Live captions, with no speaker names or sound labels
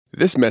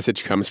This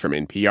message comes from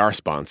NPR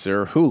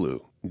sponsor Hulu.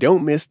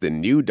 Don't miss the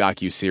new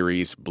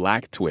docuseries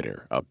Black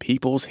Twitter, A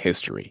People's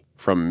History.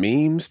 From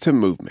memes to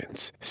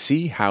movements,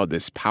 see how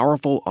this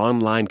powerful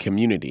online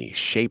community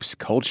shapes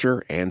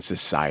culture and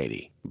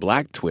society.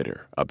 Black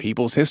Twitter, A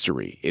People's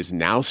History is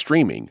now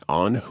streaming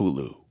on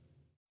Hulu.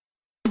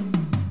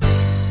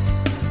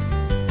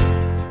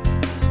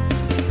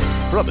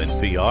 From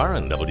NPR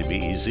and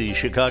WBEZ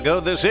Chicago,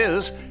 this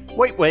is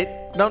Wait,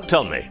 Don't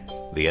Tell Me,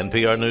 the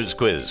NPR News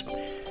Quiz.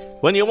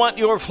 When you want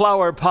your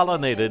flower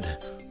pollinated,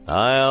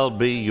 I'll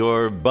be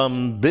your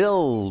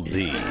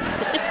bumblebee.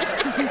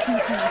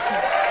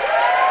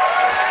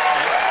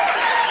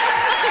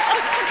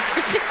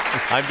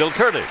 I'm Bill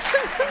Curtis,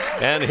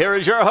 and here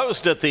is your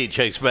host at the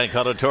Chase Bank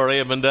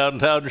Auditorium in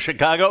downtown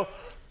Chicago,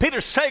 Peter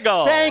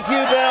Sagal. Thank you,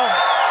 Bill.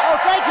 Oh,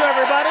 thank you,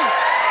 everybody.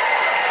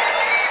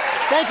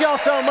 Thank you all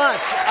so much.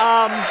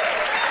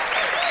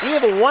 We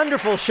have a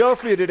wonderful show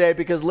for you today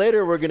because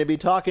later we're going to be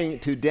talking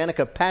to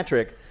Danica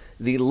Patrick,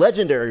 the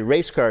legendary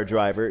race car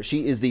driver.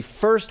 She is the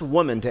first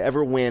woman to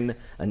ever win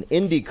an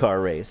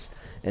IndyCar race.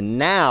 And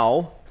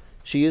now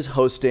she is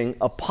hosting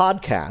a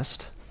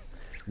podcast.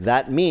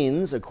 That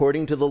means,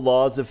 according to the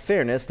laws of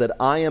fairness, that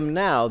I am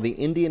now the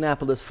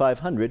Indianapolis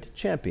 500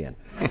 champion.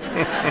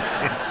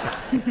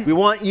 We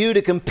want you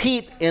to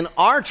compete in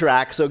our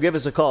track, so give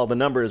us a call. The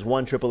number is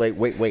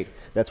 1-888-WAIT-WAIT.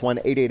 That's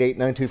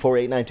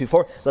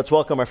 1-888-924-8924. Let's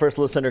welcome our first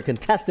listener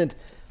contestant.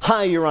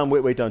 Hi, you're on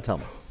Wait, Don't Tell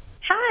Me.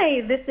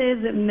 Hi, this is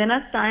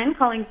Minna Stein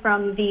calling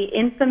from the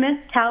infamous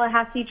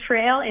Tallahassee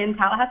Trail in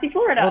Tallahassee,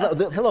 Florida.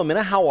 Well, hello,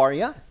 Minna. How are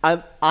you?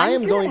 I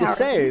am going to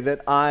say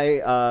that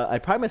I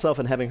pride myself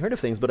in having heard of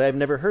things, but I've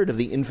never heard of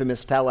the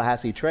infamous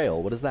Tallahassee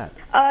Trail. What is that?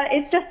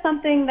 It's just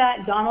something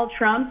that Donald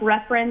Trump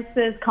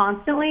references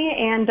constantly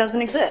and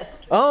doesn't exist.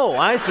 Oh,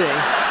 I see.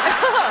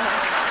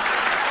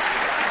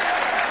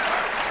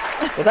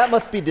 Well, that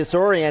must be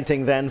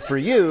disorienting then for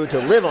you to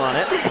live on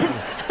it.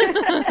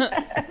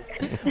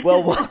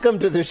 Well, welcome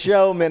to the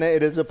show, Minna.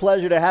 It is a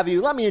pleasure to have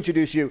you. Let me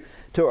introduce you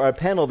to our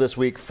panel this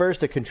week.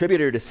 First, a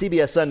contributor to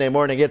CBS Sunday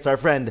Morning. It's our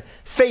friend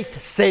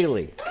Faith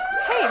Saley.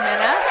 Hey,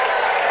 Minna.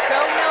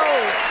 Go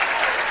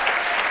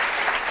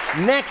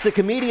Noles. Next, a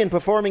comedian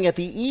performing at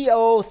the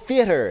EO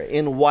Theater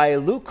in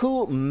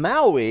Wailuku,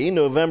 Maui,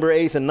 November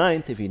 8th and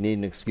 9th, if you need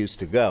an excuse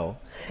to go.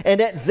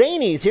 And at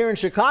Zanies here in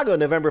Chicago,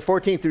 November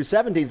 14th through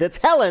 17th, it's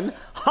Helen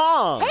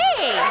Hong. Hey,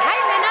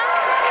 hi, Minna.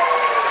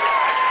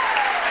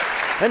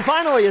 And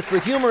finally, it's the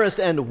humorist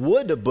and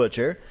wood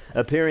butcher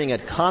appearing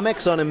at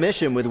Comics on a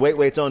Mission with Wait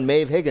Wait's own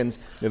Maeve Higgins,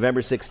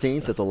 November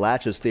 16th at the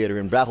Latches Theater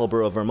in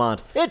Brattleboro,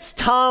 Vermont. It's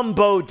Tom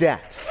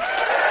Bodette.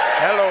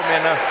 Hello,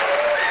 Minna.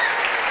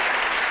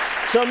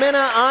 So,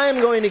 Minna,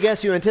 I'm going to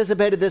guess you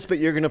anticipated this, but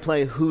you're going to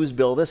play Who's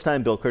Bill. This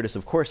time, Bill Curtis,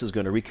 of course, is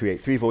going to recreate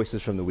 3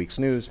 voices from the week's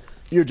news.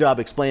 Your job,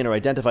 explain or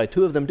identify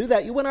 2 of them. Do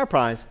that, you win our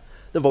prize,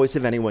 the voice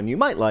of anyone you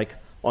might like,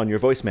 on your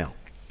voicemail.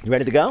 You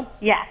ready to go?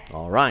 Yes.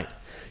 All right.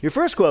 Your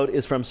first quote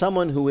is from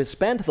someone who has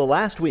spent the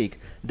last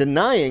week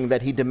denying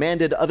that he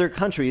demanded other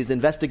countries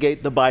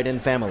investigate the Biden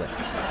family.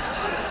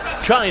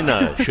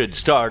 China should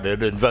start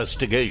an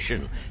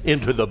investigation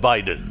into the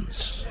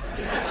Bidens.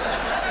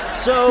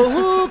 So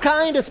who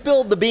kind of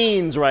spilled the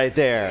beans right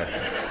there?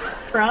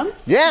 Trump?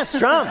 Yes,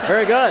 Trump.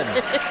 Very good.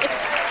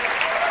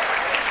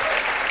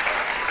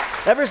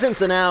 Ever since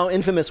the now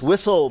infamous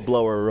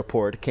whistleblower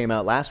report came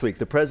out last week,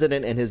 the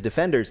president and his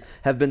defenders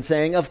have been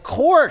saying, of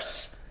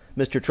course,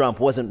 Mr. Trump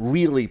wasn't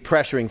really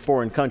pressuring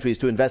foreign countries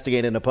to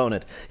investigate an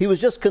opponent. He was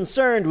just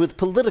concerned with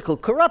political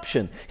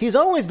corruption. He's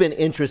always been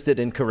interested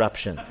in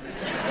corruption.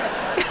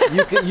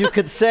 You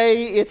could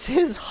say it's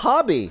his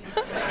hobby.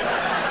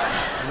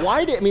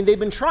 They've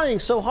been trying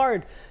so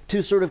hard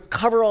to sort of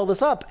cover all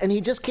this up, and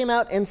he just came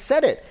out and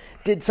said it.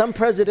 Did some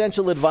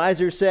presidential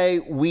advisor say,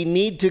 we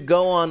need to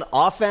go on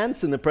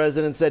offense? And the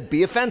president said,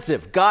 be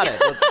offensive. Got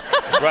it.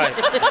 Right.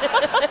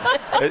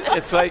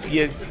 It's like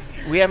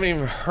we haven't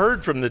even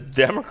heard from the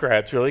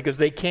Democrats, really, because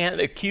they can't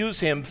accuse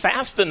him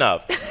fast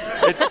enough.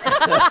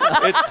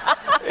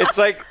 It's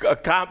like a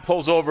cop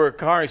pulls over a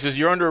car and says,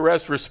 you're under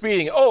arrest for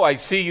speeding. Oh, I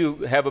see you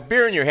have a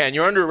beer in your hand.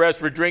 You're under arrest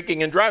for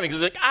drinking and driving.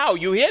 He's like, ow,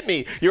 you hit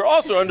me. You're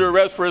also under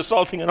arrest for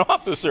assaulting an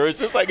officer. It's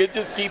just like it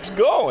just keeps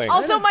going.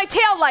 Also, my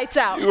tail light's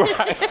out.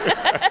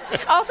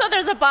 Right. Also,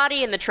 there's a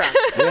body in the trunk.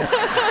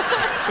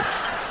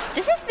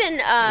 This has been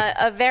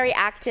a very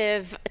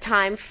active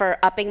time for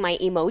upping my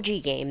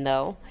emoji game,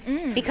 though,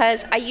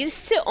 because I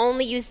used to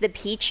only use the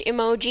peach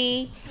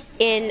emoji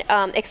in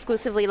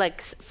exclusively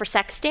like for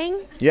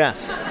sexting.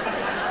 Yes.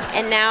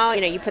 And now,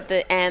 you put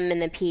the M in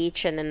the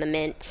peach and then the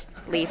mint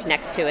leaf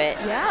next to it.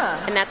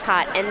 Yeah. And that's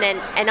hot.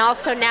 And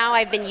also now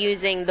I've been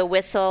using the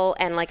whistle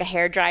and like a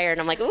hairdryer,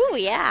 and I'm like, ooh,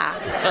 yeah.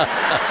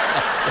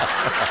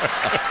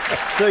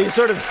 So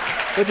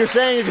what you're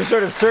saying is you're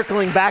sort of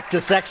circling back to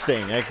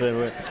sexting.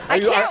 Excellent. I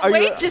can't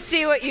wait to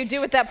see what you do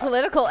with that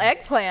political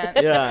eggplant.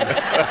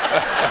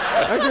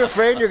 Yeah. Aren't you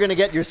afraid you're going to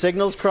get your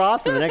signals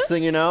crossed, and the next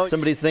thing you know,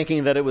 somebody's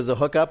thinking that it was a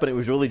hookup and it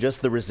was really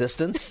just the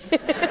resistance?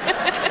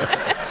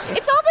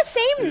 It's all the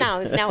same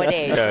thing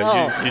nowadays.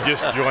 Yeah, you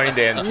just joined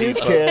Antifa. You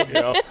kids.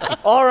 You know?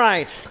 All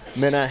right,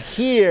 Minna,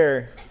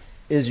 here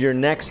is your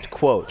next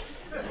quote.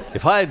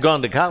 If I had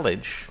gone to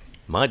college,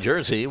 my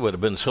jersey would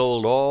have been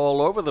sold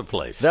all over the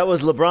place. That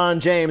was LeBron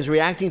James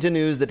reacting to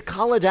news that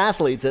college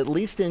athletes, at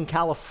least in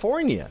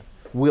California,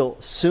 will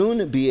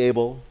soon be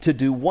able to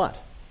do what?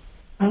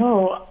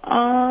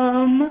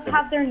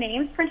 Have their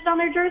names printed on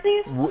their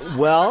jerseys?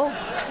 Well,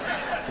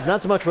 it's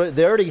not so much what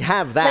they already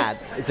have that.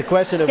 It's a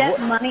question of Get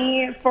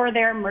money for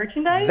their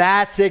merchandise?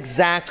 That's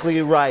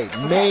exactly right.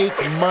 Make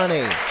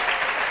money.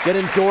 Get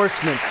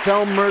endorsements.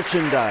 Sell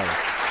merchandise.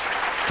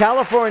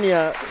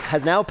 California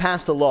has now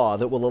passed a law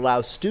that will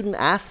allow student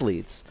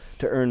athletes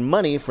to earn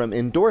money from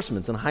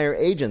endorsements and hire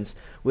agents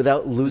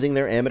without losing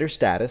their amateur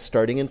status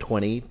starting in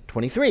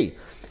 2023.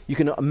 You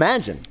can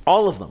imagine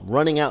all of them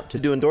running out to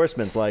do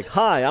endorsements like,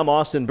 "Hi, I'm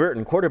Austin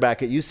Burton,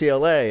 quarterback at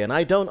UCLA, and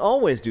I don't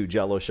always do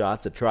Jell-O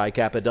shots at Tri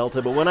Kappa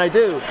Delta, but when I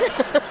do,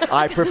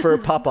 I prefer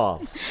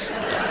pop-offs."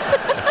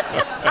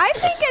 I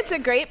think it's a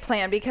great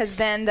plan because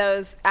then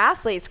those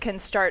athletes can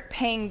start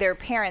paying their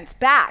parents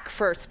back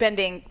for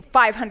spending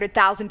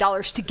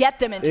 $500,000 to get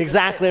them into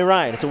Exactly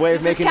right. It's a way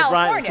of This is making the bribe.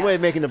 California. It's a way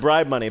of making the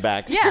bribe money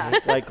back. Yeah.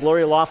 Like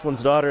Lori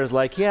Loughlin's daughter is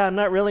like, "Yeah, I'm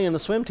not really in the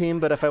swim team,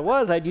 but if I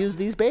was, I'd use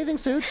these bathing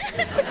suits."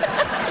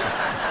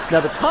 Now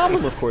the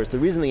problem, of course, the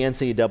reason the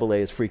NCAA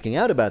is freaking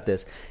out about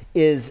this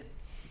is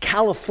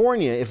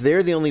California, if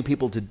they're the only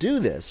people to do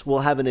this,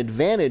 will have an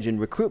advantage in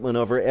recruitment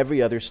over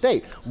every other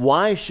state.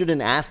 Why should an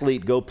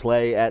athlete go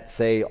play at,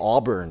 say,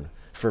 Auburn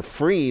for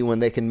free when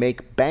they can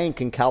make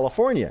bank in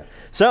California?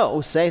 So,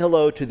 say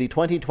hello to the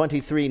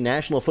 2023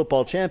 National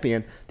Football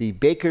Champion, the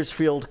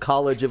Bakersfield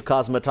College of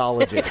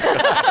Cosmetology.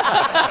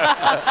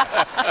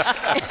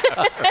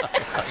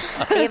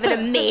 They have an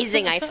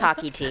amazing ice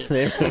hockey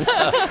team.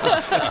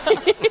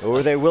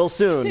 Or they will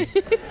soon.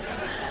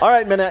 All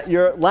right, Minna,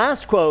 your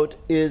last quote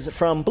is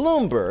from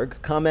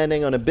Bloomberg,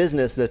 commenting on a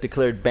business that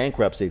declared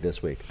bankruptcy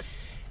this week.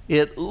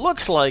 It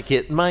looks like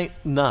it might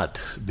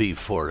not be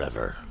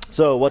forever.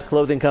 So, what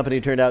clothing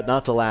company turned out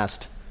not to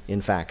last,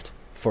 in fact,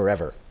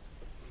 forever?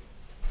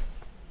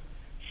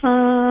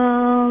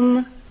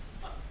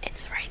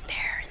 It's right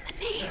there in the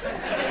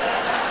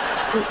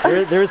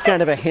name. There is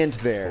kind of a hint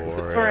there.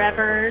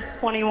 Forever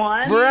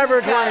 21.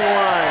 Forever 21,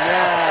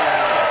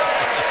 yeah.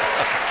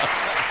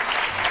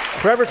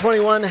 Forever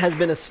 21 has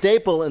been a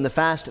staple in the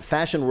fast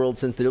fashion world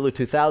since the early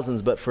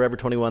 2000s, but Forever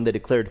 21, they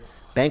declared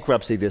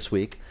bankruptcy this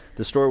week.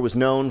 The store was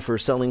known for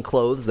selling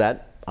clothes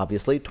that,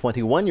 obviously,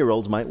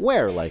 21-year-olds might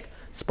wear, like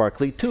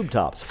sparkly tube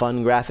tops,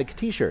 fun graphic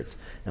T-shirts,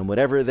 and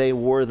whatever they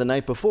wore the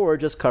night before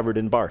just covered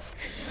in barf.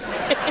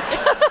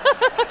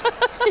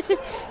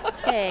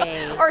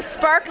 Hey. Or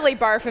sparkly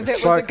barf if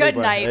it was a good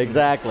barf. night.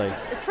 Exactly.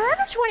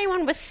 Forever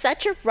 21 was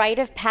such a rite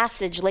of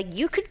passage. Like,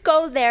 you could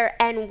go there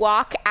and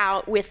walk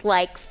out with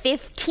like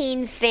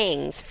 15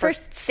 things for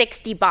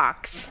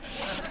 $60,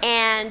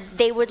 and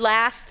they would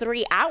last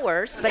 3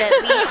 hours, but at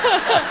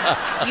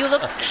least you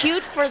looked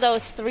cute for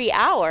those 3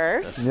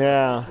 hours.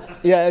 Yeah.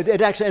 Yeah,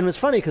 it actually, and it was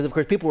funny because, of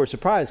course, people were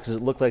surprised because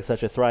it looked like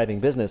such a thriving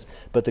business,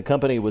 but the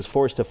company was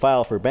forced to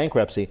file for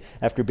bankruptcy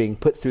after being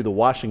put through the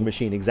washing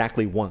machine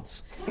exactly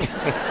once. You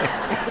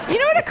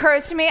know what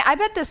occurs to me? I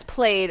bet this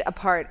played a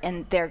part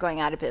in their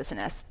going out of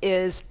business.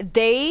 Is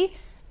they,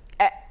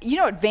 you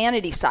know what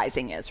vanity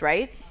sizing is,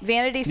 right?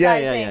 Vanity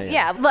sizing.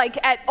 Yeah.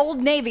 Like at Old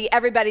Navy,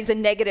 everybody's a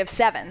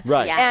 -7.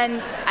 Right. Yeah.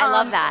 And I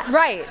love that.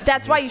 Right.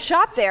 That's why you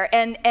shop there.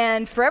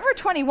 And Forever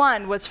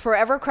 21 was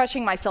forever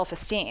crushing my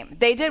self-esteem.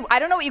 They did. I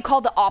don't know what you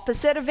call the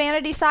opposite of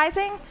vanity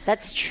sizing.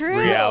 That's true.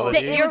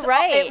 Reality. You're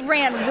right. It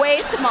ran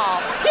way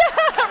small.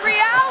 Yeah,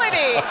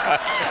 reality.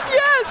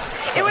 Yes,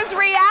 it was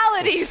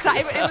reality. It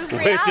was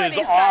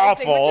reality sizing,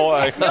 awful.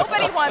 which is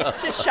nobody wants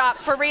to shop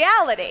for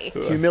reality.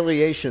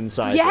 Humiliation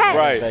sizing. Yes.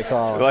 Right. They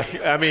call it.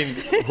 Like, I mean,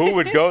 who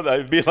would go there?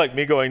 It'd be like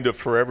me going to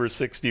Forever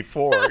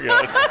 64.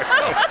 Yes.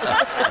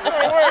 No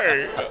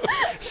way.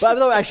 By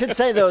the way, I should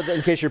say, though, that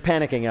in case you're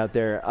panicking out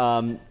there,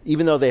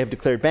 even though they have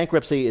declared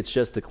bankruptcy, it's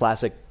just the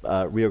classic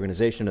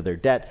reorganization of their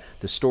debt.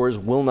 The stores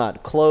will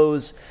not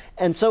close.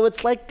 And so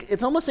it's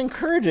almost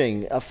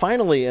encouraging,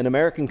 finally, an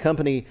American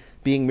company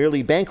being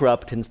merely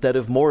bankrupt instead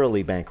of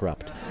morally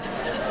bankrupt.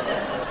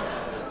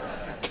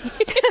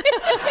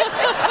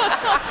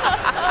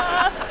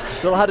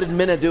 Bill, how did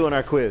Minna do in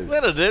our quiz?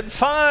 Minna did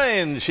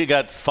fine. She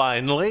got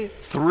finally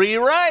 3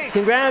 right.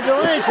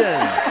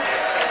 Congratulations.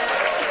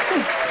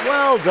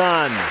 Well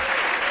done.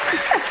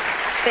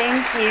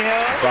 Thank you.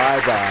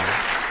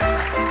 Bye-bye.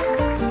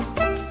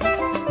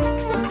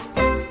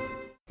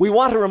 We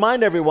want to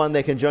remind everyone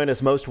they can join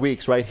us most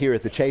weeks right here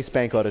at the Chase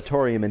Bank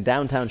Auditorium in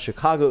downtown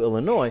Chicago,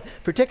 Illinois.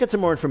 For tickets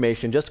and more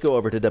information, just go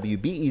over to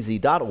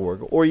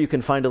WBEZ.org, or you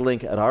can find a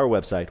link at our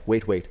website,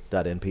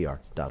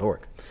 waitwait.npr.org.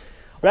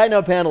 Right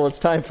now, panel, it's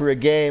time for a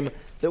game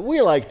that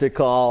we like to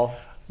call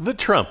The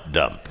Trump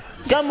Dump.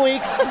 Some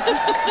weeks,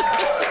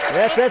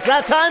 it's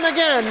that time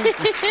again.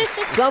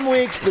 Some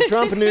weeks, the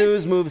Trump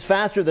news moves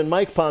faster than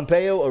Mike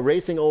Pompeo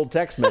erasing old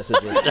text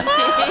messages.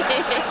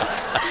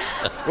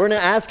 We're going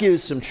to ask you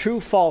some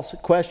true-false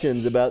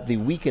questions about the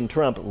Week in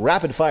Trump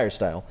rapid-fire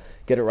style.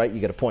 Get it right, you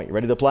get a point. You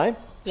ready to play?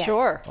 Yes.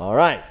 Sure. All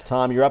right,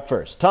 Tom, you're up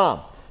first.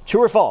 Tom,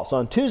 true or false?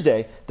 On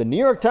Tuesday, the New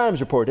York Times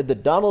reported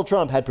that Donald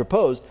Trump had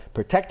proposed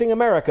protecting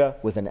America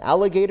with an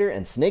alligator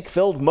and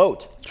snake-filled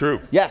moat.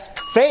 True. Yes.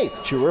 Faith,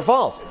 true or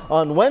false?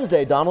 On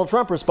Wednesday, Donald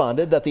Trump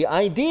responded that the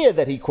idea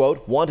that he,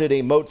 quote, wanted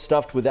a moat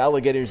stuffed with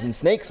alligators and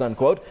snakes,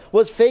 unquote,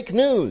 was fake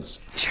news.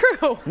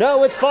 True.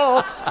 No, it's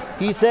false.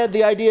 He said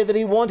the idea that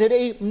he wanted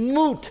a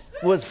moot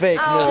was fake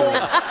news.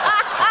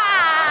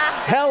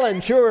 Helen,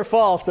 true or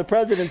false? The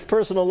president's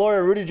personal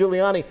lawyer, Rudy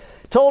Giuliani,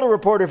 told a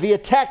reporter via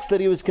text that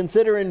he was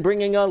considering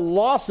bringing a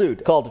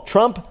lawsuit called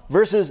Trump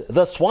versus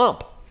the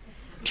Swamp.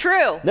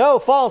 True. No,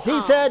 false. He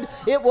said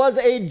it was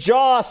a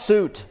jaw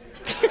suit.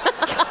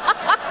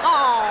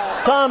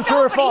 Tom, true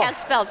or false?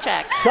 Yes, spell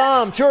check.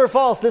 Tom, true or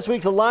false? This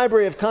week, the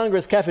Library of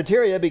Congress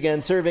cafeteria began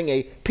serving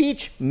a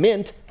peach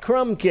mint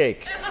crumb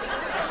cake.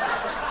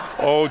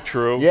 Oh,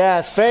 true.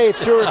 Yes. Faith,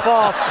 true or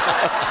false?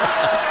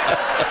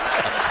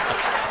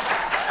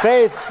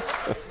 Faith,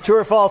 true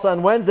or false?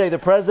 On Wednesday, the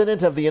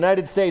President of the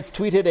United States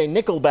tweeted a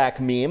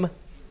Nickelback meme.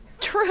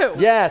 True.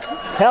 Yes.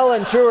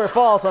 Helen, true or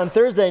false? On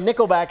Thursday,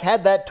 Nickelback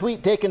had that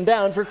tweet taken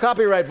down for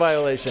copyright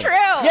violation. True.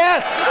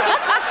 Yes.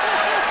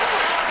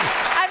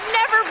 I've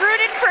never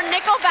rooted for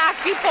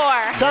Nickelback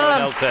before. No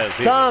one else has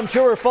either. Tom,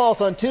 true or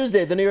false? On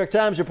Tuesday, the New York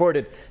Times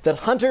reported that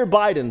Hunter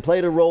Biden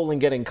played a role in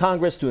getting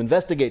Congress to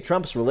investigate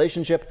Trump's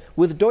relationship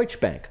with Deutsche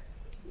Bank.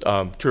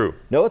 True.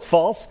 No, it's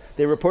false.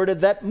 They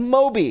reported that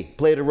Moby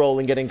played a role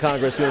in getting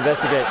Congress to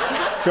investigate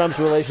Trump's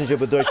relationship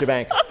with Deutsche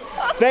Bank.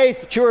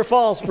 Faith, true or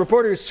false?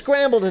 Reporters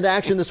scrambled into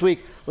action this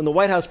week when the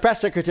White House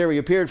press secretary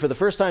appeared for the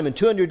first time in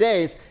 200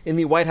 days in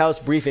the White House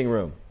briefing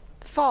room.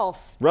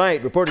 False.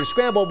 Right. Reporters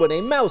scrambled when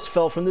a mouse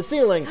fell from the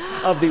ceiling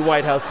of the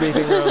White House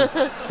briefing room.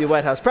 The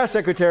White House press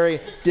secretary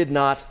did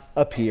not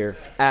appear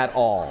at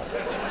all.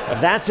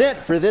 That's it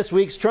for this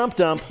week's Trump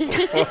Dump.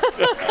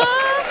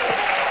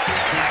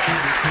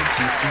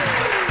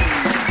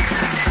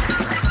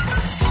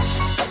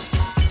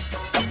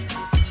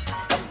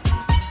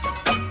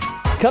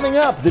 Coming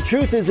up, the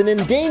truth is an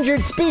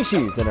endangered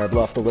species in our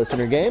Bluff the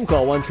Listener game.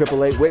 Call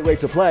 1-888-WAIT-WAIT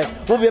to play.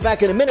 We'll be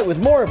back in a minute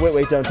with more of Wait,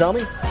 Wait, Don't Tell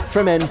Me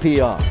from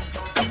NPR.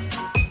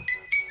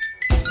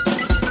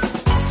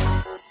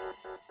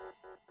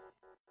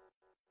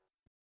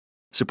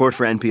 Support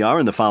for NPR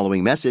and the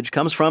following message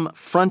comes from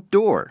Front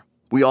Door.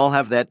 We all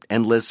have that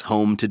endless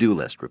home to-do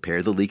list.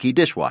 Repair the leaky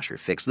dishwasher,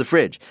 fix the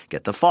fridge,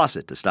 get the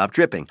faucet to stop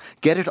dripping.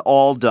 Get it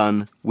all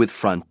done with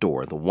Front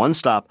Door, the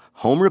one-stop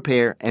home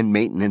repair and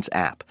maintenance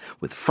app.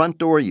 With Front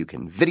Door, you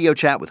can video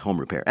chat with home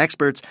repair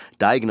experts,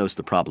 diagnose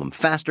the problem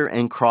faster,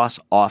 and cross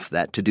off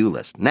that to-do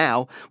list.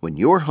 Now, when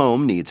your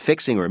home needs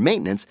fixing or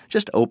maintenance,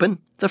 just open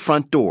the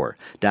Front Door.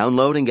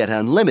 Download and get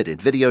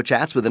unlimited video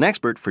chats with an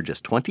expert for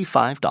just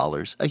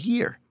 $25 a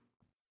year.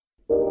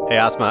 Hey,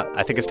 Asma,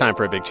 I think it's time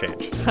for a big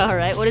change. All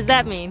right, what does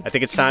that mean? I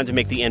think it's time to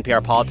make the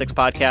NPR Politics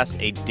Podcast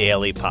a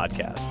daily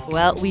podcast.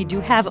 Well, we do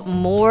have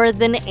more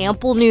than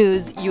ample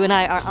news. You and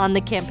I are on the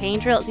campaign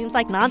trail, it seems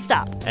like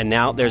nonstop. And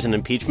now there's an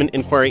impeachment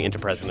inquiry into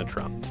President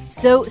Trump.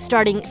 So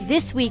starting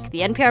this week, the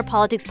NPR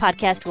Politics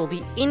Podcast will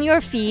be in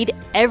your feed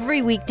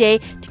every weekday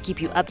to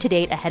keep you up to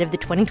date ahead of the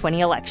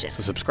 2020 election.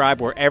 So subscribe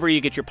wherever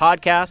you get your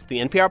podcast, the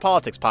NPR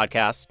Politics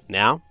Podcast,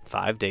 now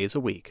 5 days a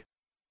week.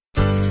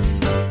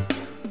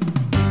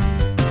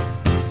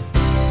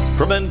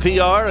 From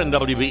NPR and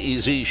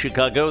WBEZ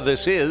Chicago,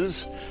 this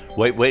is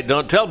Wait, Wait,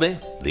 Don't Tell Me,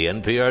 the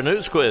NPR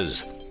News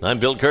Quiz. I'm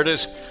Bill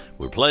Curtis.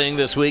 We're playing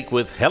this week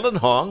with Helen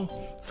Hong,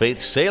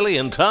 Faith Saley,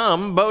 and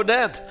Tom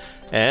Bodette.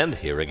 And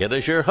here again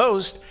is your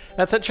host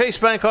at the Chase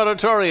Bank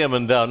Auditorium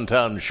in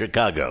downtown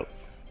Chicago,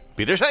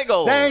 Peter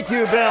Sagal. Thank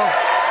you, Bill.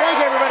 Thank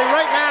you, everybody.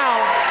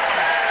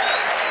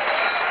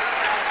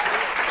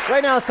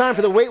 Right now it's time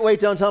for the Wait,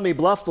 Wait, Don't Tell Me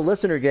Bluff the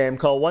Listener game.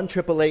 Call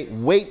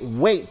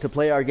 1-888-WAIT-WAIT to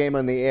play our game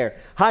on the air.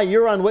 Hi,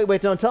 you're on Wait, Wait,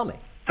 Don't Tell Me.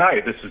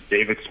 Hi, this is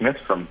David Smith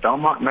from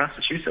Belmont,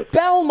 Massachusetts.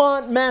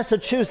 Belmont,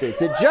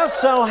 Massachusetts. It just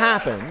so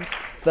happens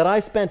that I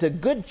spent a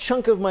good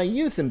chunk of my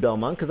youth in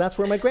Belmont because that's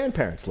where my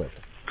grandparents lived.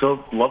 It's a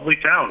lovely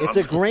town. It's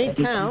a great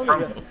town.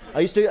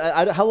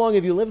 How long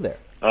have you lived there?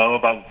 Oh,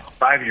 about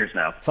 5 years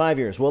now. 5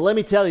 years. Well, let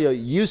me tell you, it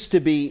used to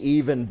be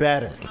even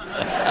better.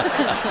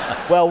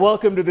 Well,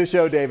 welcome to the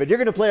show, David. You're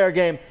going to play our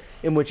game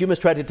in which you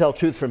must try to tell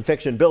truth from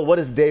fiction. Bill, what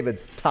is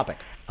David's topic?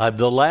 I'm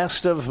the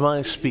last of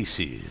my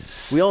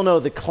species. We all know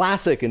the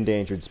classic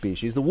endangered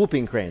species, the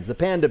whooping cranes, the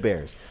panda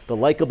bears, the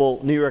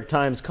likable New York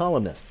Times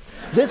columnists.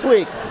 This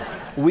week,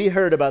 we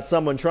heard about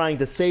someone trying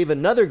to save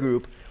another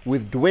group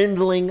with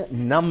dwindling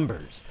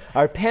numbers.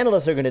 Our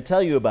panelists are going to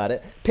tell you about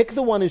it. Pick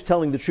the one who's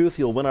telling the truth.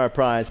 You'll win our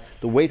prize,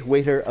 the Wait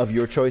Waiter of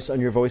your choice on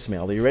your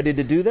voicemail. Are you ready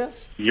to do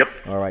this? Yep.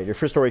 All right. Your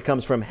first story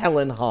comes from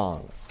Helen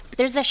Hong.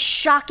 There's a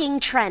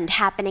shocking trend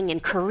happening in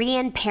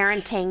Korean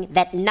parenting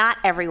that not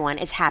everyone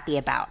is happy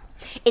about.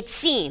 It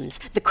seems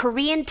the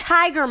Korean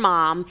tiger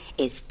mom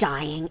is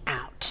dying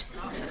out.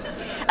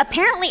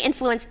 Apparently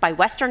influenced by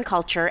Western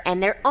culture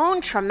and their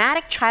own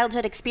traumatic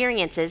childhood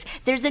experiences,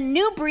 there's a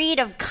new breed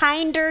of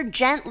kinder,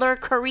 gentler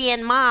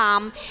Korean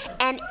mom,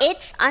 and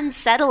it's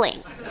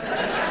unsettling.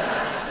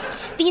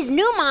 These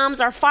new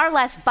moms are far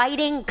less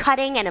biting,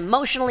 cutting, and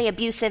emotionally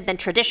abusive than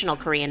traditional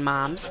Korean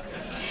moms.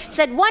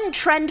 Said one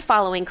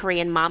trend-following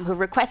Korean mom who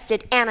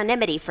requested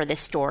anonymity for this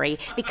story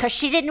because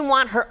she didn't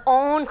want her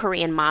own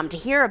Korean mom to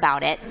hear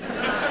about it.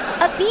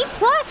 A B+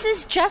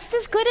 is just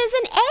as good as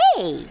an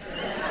A.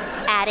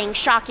 Adding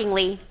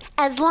shockingly,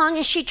 as long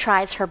as she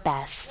tries her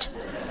best.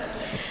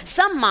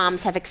 Some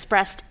moms have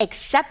expressed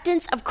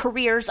acceptance of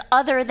careers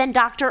other than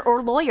doctor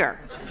or lawyer.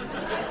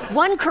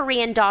 One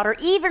Korean daughter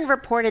even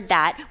reported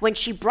that when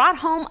she brought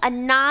home a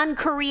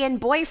non-Korean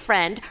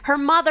boyfriend, her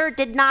mother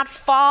did not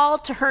fall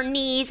to her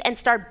knees and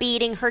start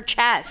beating her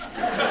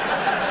chest.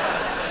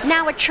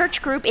 Now, a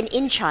church group in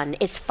Incheon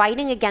is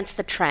fighting against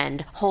the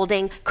trend,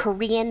 holding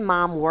Korean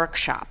mom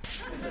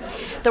workshops.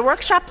 The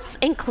workshops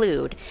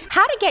include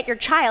how to get your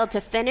child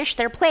to finish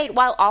their plate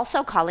while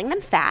also calling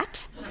them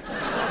fat,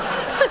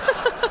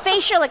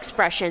 facial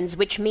expressions,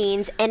 which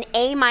means an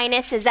A-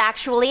 is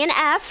actually an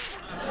F,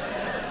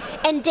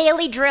 and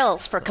daily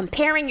drills for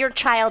comparing your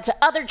child to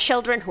other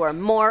children who are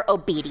more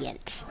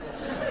obedient.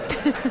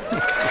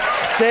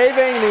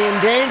 Saving the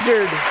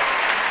endangered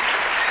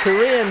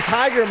Korean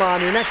tiger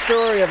mom. Your next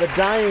story of a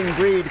dying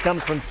breed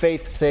comes from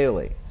Faith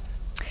Saley.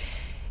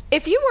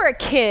 If you were a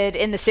kid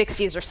in the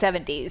 60s or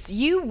 70s,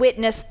 you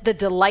witnessed the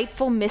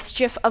delightful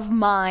mischief of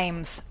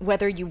mimes,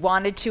 whether you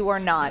wanted to or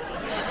not.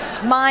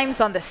 Mimes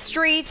on the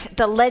street,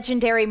 the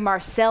legendary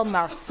Marcel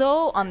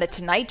Marceau on The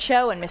Tonight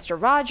Show and Mr.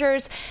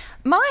 Rogers.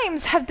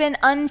 Mimes have been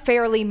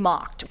unfairly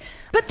mocked.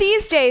 But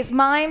these days,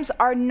 mimes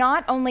are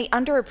not only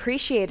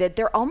underappreciated,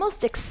 they're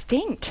almost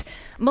extinct.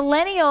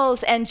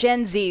 Millennials and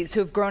Gen Zs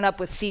who've grown up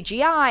with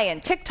CGI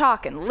and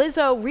TikTok and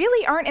Lizzo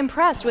really aren't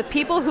impressed with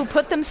people who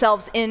put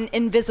themselves in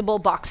invisible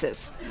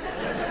boxes.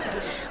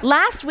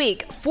 Last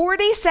week,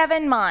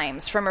 47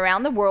 mimes from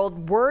around the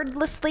world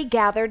wordlessly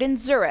gathered in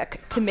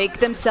Zurich to make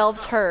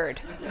themselves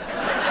heard.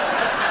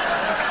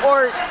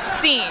 Or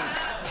seen.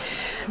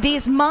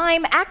 These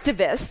mime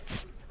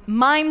activists,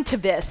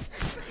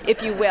 mime-tivists,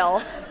 if you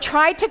will,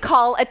 tried to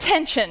call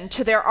attention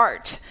to their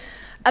art.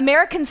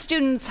 American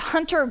students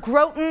Hunter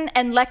Groten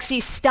and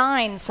Lexi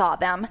Stein saw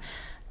them.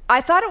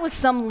 I thought it was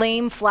some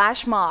lame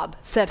flash mob,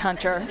 said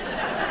Hunter,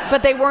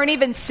 but they weren't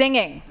even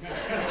singing.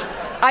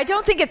 I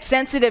don't think it's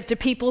sensitive to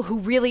people who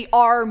really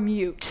are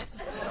mute.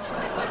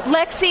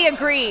 Lexi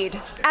agreed.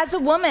 As a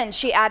woman,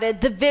 she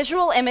added, the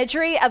visual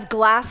imagery of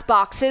glass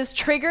boxes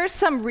triggers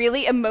some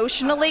really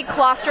emotionally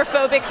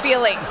claustrophobic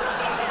feelings.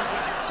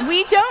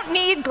 We don't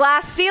need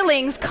glass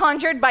ceilings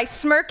conjured by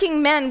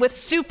smirking men with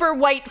super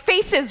white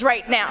faces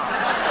right now.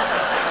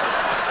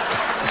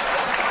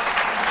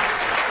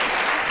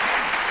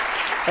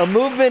 A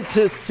movement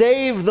to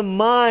save the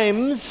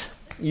mimes.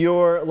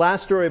 Your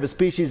last story of a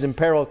species in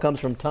peril comes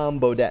from Tom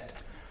Bodette.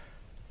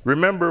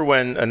 Remember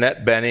when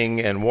Annette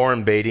Bening and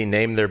Warren Beatty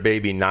named their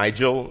baby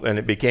Nigel and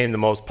it became the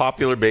most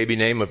popular baby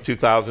name of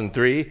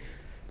 2003?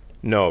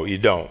 No, you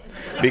don't.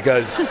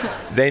 Because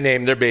they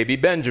named their baby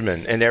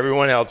Benjamin, and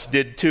everyone else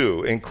did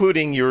too,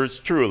 including yours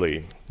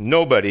truly.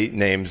 Nobody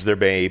names their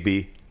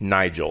baby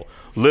Nigel.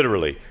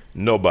 Literally,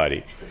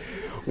 nobody.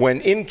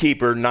 When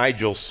innkeeper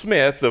Nigel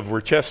Smith of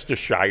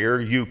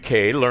Worcestershire,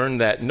 UK,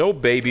 learned that no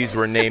babies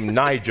were named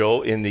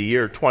Nigel in the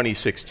year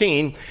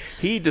 2016,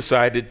 he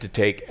decided to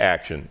take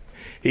action.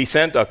 He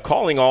sent a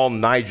Calling All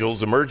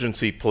Nigels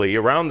emergency plea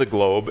around the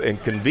globe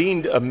and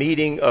convened a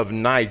meeting of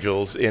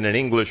Nigels in an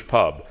English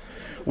pub.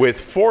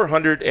 With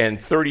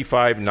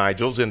 435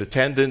 Nigels in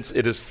attendance,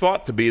 it is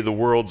thought to be the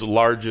world's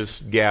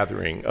largest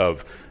gathering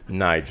of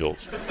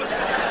Nigels.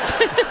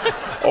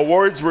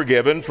 Awards were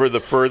given for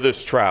the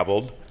furthest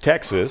traveled,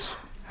 Texas,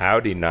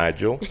 howdy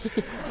Nigel,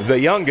 the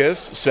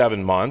youngest,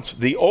 7 months,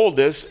 the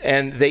oldest,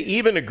 and they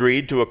even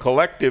agreed to a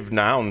collective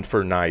noun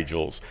for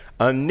Nigels,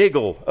 a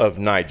niggle of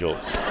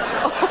Nigels.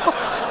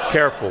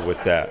 Careful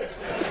with that.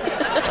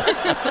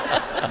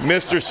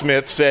 Mr.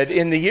 Smith said,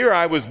 in the year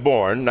I was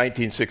born,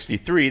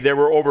 1963, there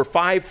were over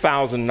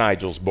 5,000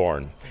 Nigels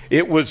born.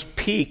 It was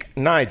peak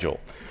Nigel.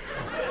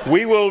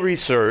 We will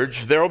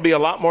resurge. There will be a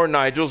lot more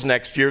Nigels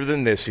next year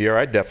than this year.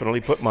 I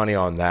definitely put money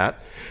on that.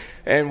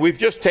 And we've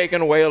just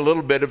taken away a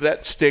little bit of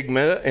that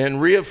stigma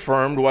and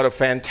reaffirmed what a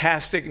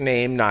fantastic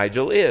name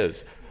Nigel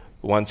is.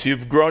 Once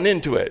you've grown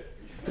into it,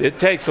 it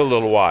takes a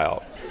little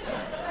while.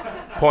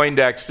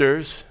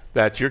 Poindexters,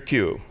 that's your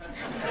cue.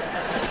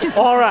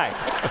 All right.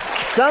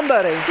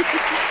 Somebody,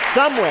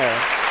 somewhere,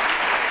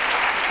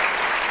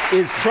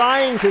 is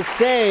trying to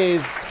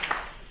save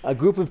a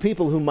group of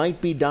people who might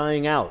be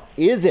dying out.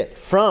 Is it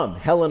from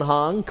Helen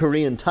Hong,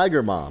 Korean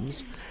tiger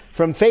moms,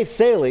 from Faith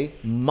Saley,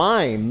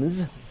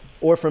 mimes,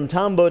 or from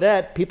Tom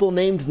Bodette, people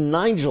named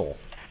Nigel?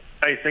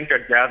 I think a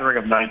gathering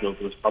of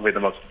Nigels is probably the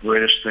most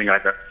British thing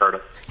I've ever heard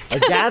of. A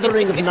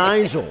gathering of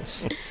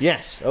Nigels.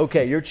 Yes.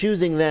 Okay, you're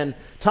choosing then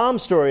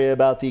Tom's story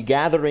about the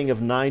gathering of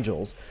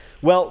Nigels.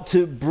 Well,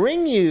 to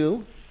bring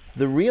you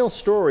the real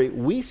story,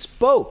 we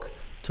spoke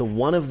to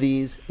one of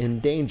these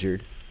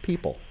endangered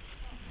people?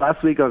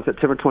 Last week on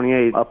September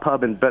 28th, a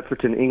pub in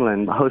Bedfordton,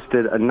 England,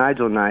 hosted a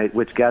Nigel night,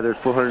 which gathered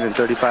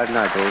 435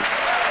 Nigels.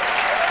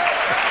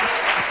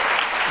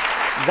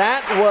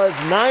 That was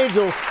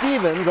Nigel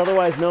Stevens,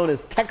 otherwise known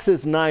as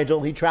Texas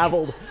Nigel. He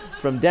traveled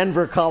from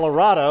Denver,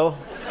 Colorado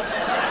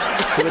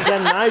to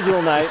attend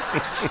Nigel night.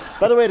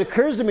 By the way, it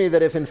occurs to me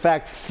that if, in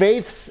fact,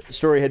 Faith's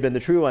story had been the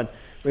true one,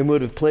 we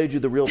would have played you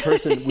the real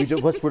person. We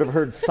just would have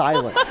heard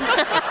silence.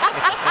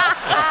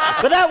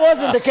 But that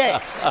wasn't the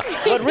case.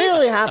 What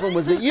really happened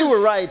was that you were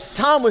right.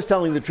 Tom was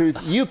telling the truth.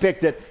 You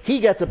picked it. He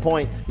gets a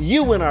point.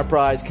 You win our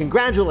prize.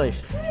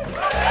 Congratulations.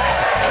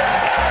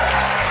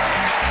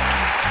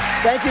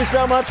 Thank you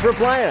so much for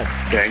playing.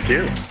 Thank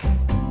you.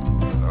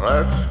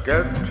 Let's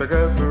get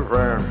together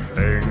and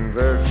sing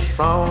this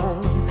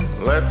song.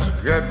 Let's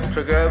get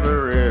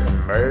together, it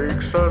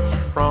makes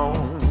us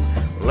strong.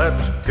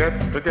 Let's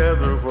get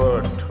together,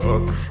 what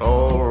took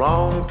so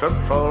long, took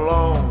so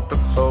long, took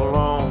so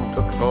long,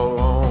 took so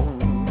long.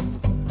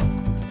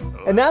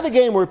 And now the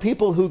game where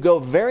people who go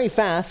very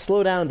fast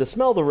slow down to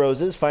smell the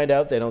roses, find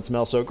out they don't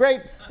smell so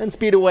great, and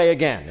speed away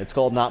again. It's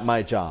called Not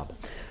My Job.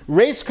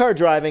 Race car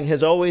driving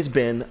has always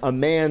been a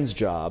man's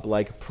job,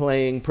 like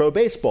playing pro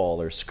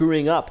baseball or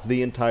screwing up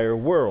the entire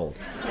world.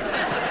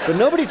 But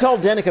nobody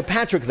told Danica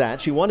Patrick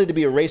that. She wanted to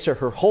be a racer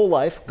her whole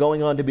life,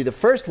 going on to be the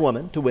first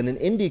woman to win an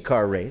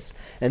IndyCar race,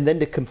 and then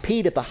to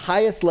compete at the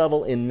highest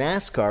level in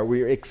NASCAR.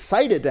 We're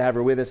excited to have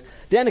her with us.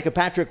 Danica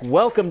Patrick,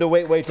 welcome to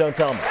Wait, Wait, Don't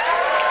Tell Me.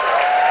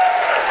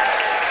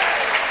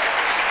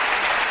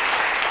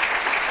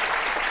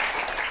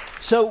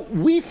 So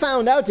we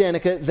found out,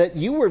 Danica, that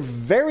you were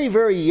very,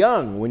 very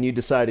young when you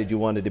decided you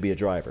wanted to be a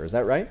driver. Is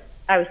that right?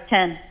 I was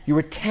 10. You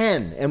were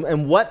 10.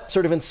 And what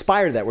sort of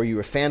inspired that? Were you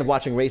a fan of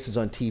watching races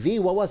on TV?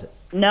 What was it?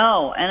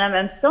 No, and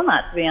I'm still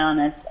not, to be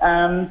honest.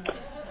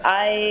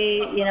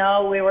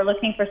 We were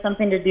looking for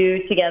something to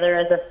do together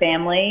as a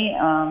family.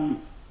 I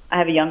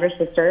have a younger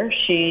sister.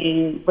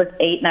 She was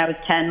 8 and I was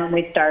 10 when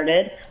we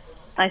started.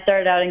 I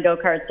started out in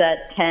go-karts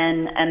at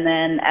 10, and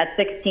then at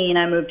 16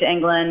 I moved to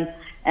England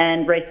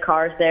and raced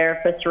cars there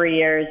for 3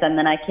 years, and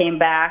then I came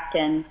back,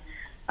 and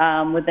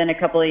within a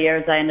couple of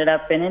years I ended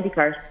up in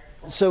IndyCars.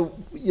 So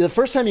the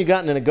first time you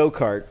got in a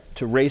go-kart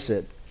to race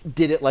it,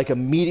 did it like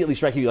immediately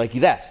strike you like,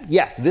 yes,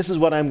 this is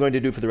what I'm going to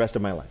do for the rest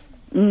of my life?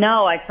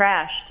 No, I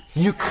crashed.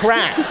 You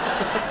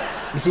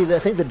crashed? You see, I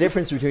think the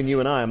difference between you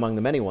and I, among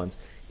the many ones,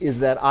 is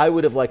that I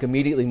would have like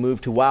immediately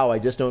moved to, wow, I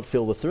just don't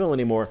feel the thrill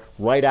anymore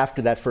right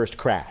after that first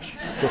crash.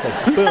 Just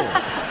like, boom,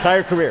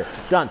 entire career,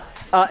 done.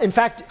 In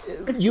fact,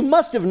 you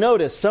must have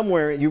noticed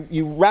somewhere,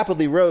 you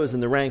rapidly rose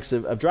in the ranks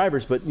of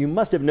drivers, but you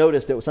must have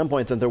noticed at some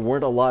point that there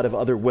weren't a lot of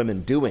other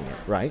women doing it,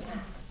 right?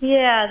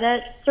 Yeah,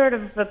 that sort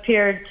of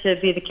appeared to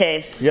be the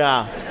case.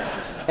 Yeah.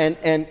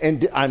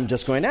 And I'm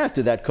just going to ask,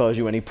 did that cause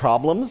you any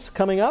problems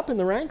coming up in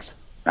the ranks?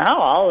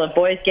 Oh, all the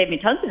boys gave me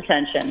tons of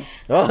attention.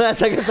 Oh, I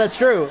guess that's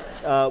true.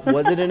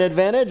 Was it an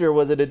advantage or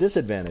was it a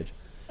disadvantage?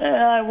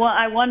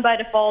 I won by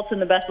default in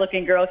the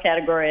best-looking girl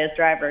category as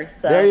driver.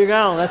 So. There you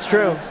go. That's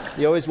true.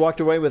 You always walked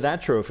away with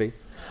that trophy.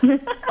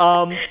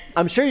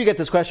 I'm sure you get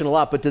this question a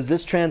lot, but does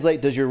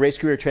your race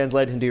career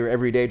translate into your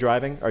everyday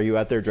driving? Are you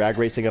out there drag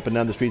racing up and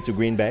down the streets of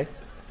Green Bay?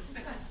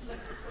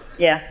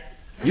 Yeah.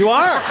 You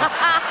are?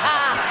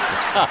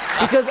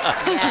 Because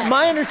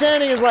my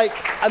understanding is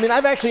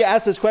I've actually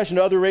asked this question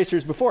to other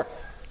racers before.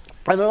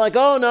 And they're like,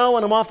 oh, no,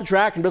 when I'm off the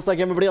track, I'm just like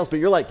everybody else. But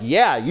you're like,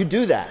 yeah, you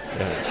do that.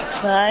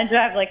 I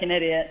drive like an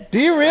idiot. Do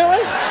you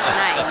really?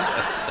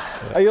 Nice.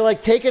 Are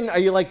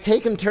you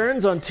taking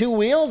turns on two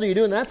wheels? Are you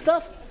doing that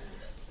stuff?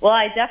 Well,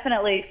 I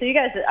definitely. So you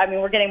guys,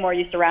 we're getting more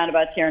used to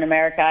roundabouts here in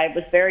America. I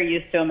was very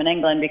used to them in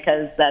England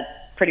because that's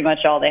pretty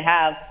much all they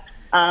have.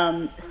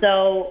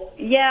 So,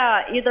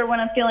 yeah, either when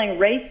I'm feeling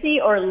racy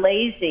or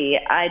lazy,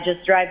 I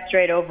just drive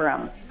straight over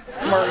them.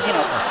 Or,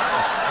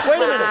 Wait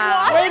a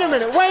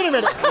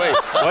minute. Wait,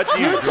 what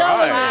do you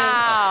drive?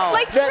 Wow.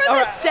 Like through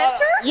the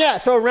center? Yeah,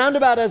 so a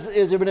roundabout is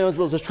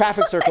those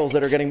traffic circles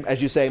that are getting,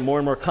 as you say, more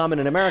and more common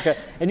in America.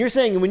 And you're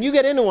saying when you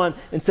get into one,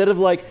 instead of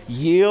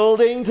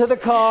yielding to the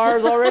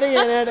cars already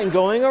in it and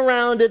going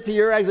around it to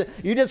your exit,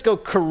 you just go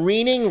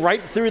careening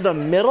right through the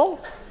middle?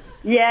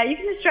 Yeah, you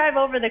can just drive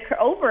over it, as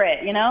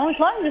long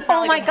as it's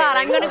not Oh my God,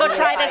 I'm going to go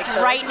try this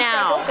right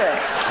now.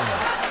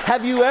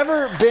 Have you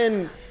ever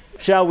been,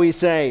 shall we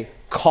say,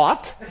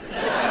 caught?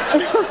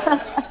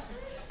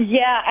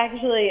 Yeah,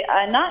 actually,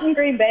 not in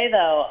Green Bay,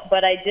 though,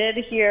 but I did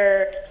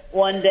hear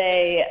one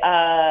day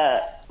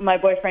my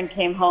boyfriend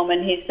came home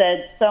and he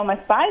said, so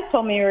my spies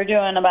told me you were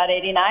doing about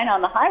 89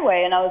 on the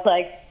highway, and I was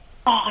like,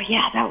 oh,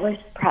 yeah, that was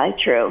probably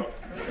true.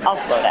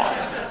 I'll slow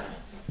down.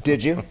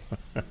 Did you?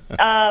 Well,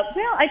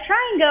 I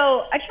try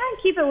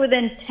and keep it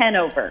within 10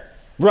 over.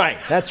 Right,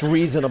 that's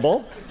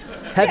reasonable.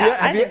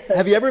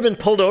 Have you ever been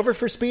pulled over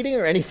for speeding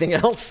or anything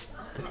else?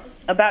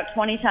 About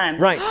 20 times.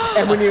 Right,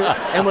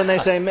 and when they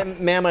say,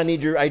 ma'am, I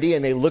need your ID,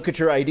 and they look at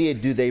your ID,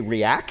 do they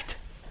react?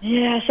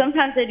 Yeah,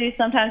 sometimes they do,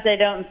 sometimes they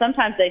don't, and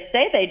sometimes they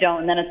say they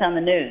don't, and then it's on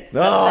the news.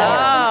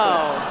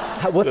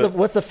 Oh.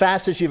 What's the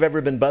fastest you've ever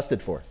been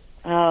busted for?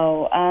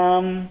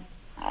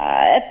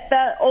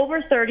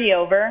 Over 30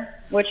 over,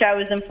 which I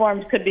was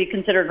informed could be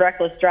considered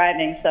reckless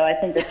driving, so I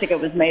think the ticket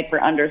was made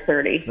for under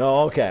 30.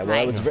 Oh, okay.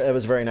 Well, that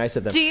was very nice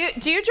of them. Do you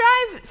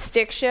drive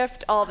stick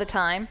shift all the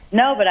time?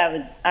 No, but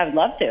I would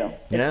love to.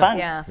 It's fun.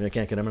 Yeah. I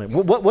can't get them.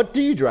 What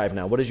do you drive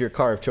now? What is your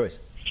car of choice?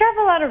 I drive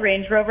a lot of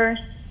Range Rovers.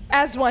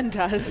 As one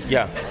does.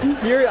 Yeah.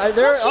 There's Peter,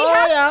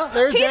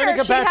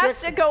 Danica Patrick. She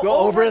has to go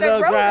over the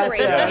grass.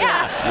 rotary.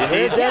 Yeah. You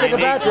need Danica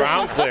Patrick.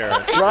 ground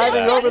clearance.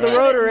 Driving over the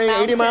rotary,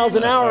 80 miles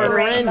an hour in a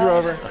Range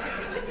Rover.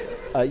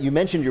 You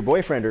mentioned your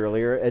boyfriend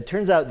earlier. It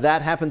turns out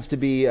that happens to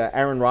be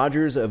Aaron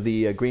Rodgers of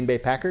the Green Bay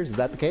Packers. Is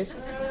that the case?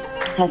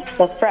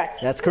 That's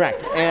correct. That's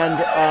correct. And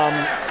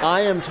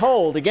I am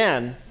told,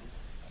 again,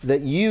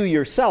 that you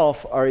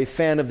yourself are a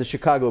fan of the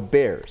Chicago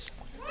Bears.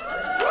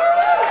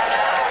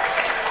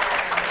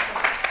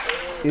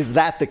 Is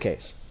that the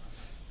case?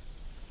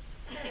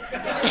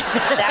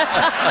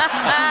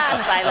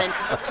 Silence.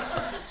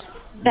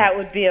 That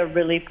would be a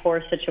really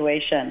poor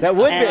situation. That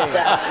would be.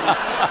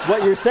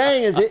 What you're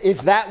saying is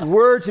if that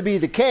were to be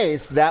the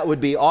case, that would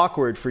be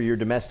awkward for your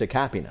domestic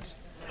happiness.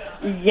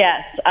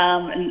 Yes.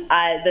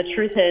 The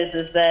truth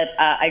is that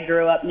I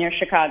grew up near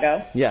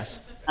Chicago. Yes.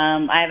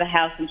 I have a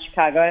house in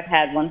Chicago. I've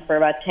had one for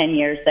about 10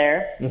 years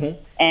there.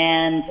 Mm-hmm.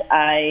 And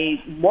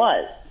I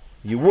was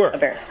You were. a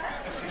Bear.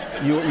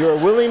 You're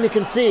willing to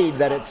concede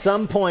that at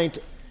some point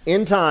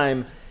in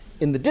time,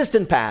 in the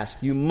distant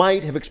past, you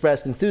might have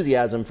expressed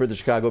enthusiasm for the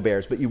Chicago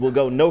Bears, but you will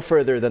go no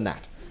further than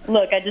that.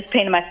 Look, I just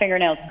painted my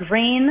fingernails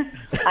green.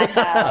 I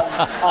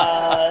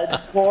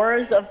have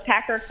drawers of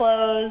Packer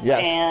clothes,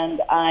 Yes.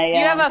 and I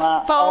You have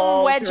a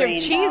foam wedge of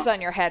green cheese now.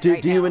 on your head Do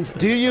right now.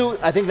 you?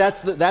 I think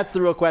that's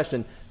the real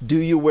question. Do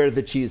you wear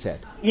the cheese head?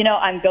 You know,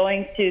 I'm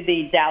going to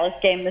the Dallas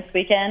game this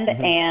weekend,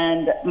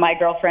 and my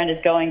girlfriend is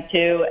going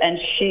too, and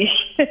she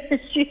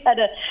had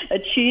a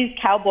cheese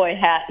cowboy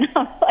hat, and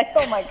I was like,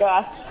 oh my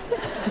gosh,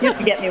 you have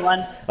to get me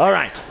one. All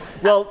right.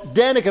 Well,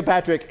 Danica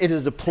Patrick, it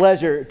is a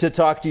pleasure to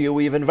talk to you.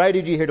 We've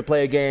invited you here to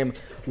play a game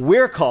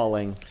we're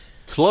calling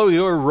Slow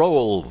Your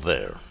Roll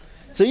There.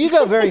 So you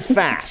go very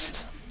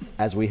fast,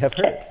 as we have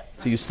heard.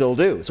 So you still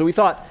do. So we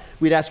thought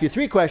we'd ask you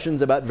 3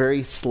 questions about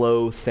very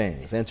slow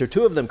things. Answer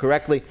 2 of them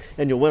correctly,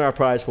 and you'll win our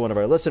prize for one of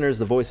our listeners,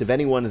 the voice of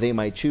anyone they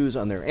might choose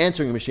on their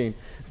answering machine.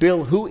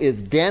 Bill, who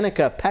is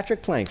Danica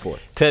Patrick playing for?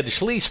 Ted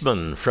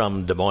Schliessman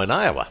from Des Moines,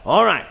 Iowa.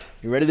 All right.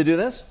 You ready to do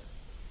this?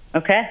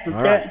 Okay, let's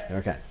All do right. it.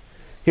 Okay.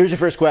 Here's your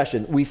first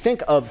question. We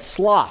think of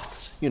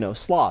sloths,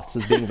 sloths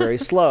as being very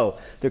slow.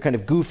 They're kind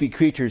of goofy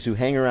creatures who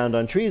hang around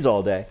on trees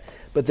all day.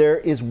 But there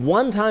is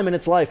one time in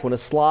its life when a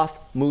sloth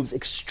moves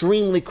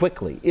extremely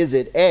quickly. Is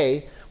it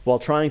A, while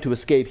trying to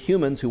escape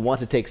humans who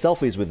want to take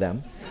selfies with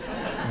them?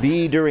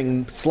 B,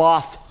 during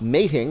sloth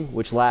mating,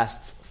 which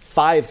lasts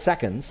 5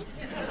 seconds?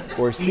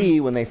 Or C,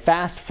 when they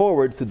fast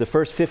forward through the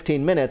first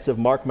 15 minutes of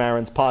Mark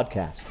Maron's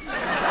podcast?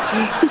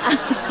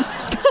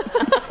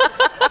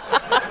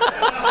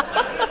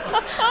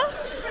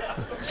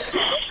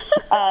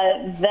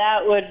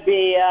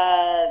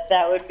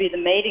 That would be the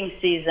mating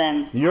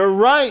season. You're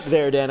right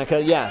there,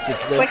 Danica. Yes,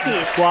 it's the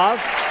Quickies.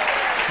 sloths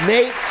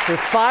mate for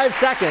 5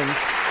 seconds,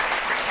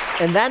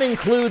 and that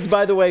includes,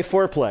 by the way,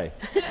 foreplay.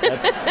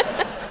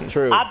 That's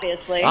true.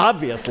 Obviously.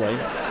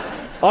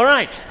 All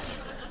right.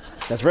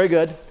 That's very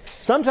good.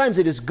 Sometimes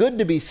it is good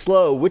to be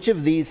slow. Which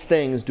of these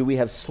things do we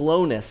have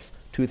slowness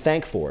to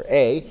thank for?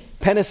 A,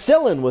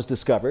 penicillin was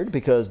discovered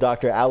because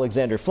Dr.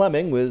 Alexander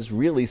Fleming was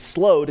really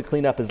slow to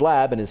clean up his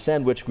lab and his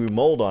sandwich grew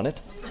mold on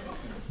it.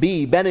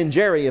 B, Ben and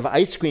Jerry of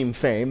ice cream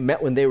fame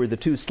met when they were the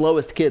 2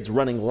 slowest kids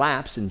running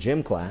laps in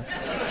gym class.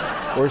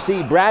 Or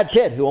C, Brad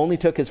Pitt, who only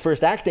took his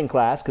first acting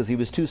class because he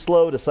was too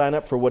slow to sign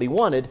up for what he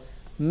wanted,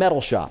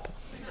 Metal Shop.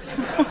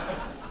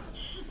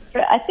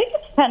 I think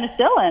it's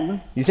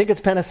penicillin. You think it's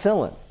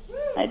penicillin?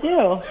 I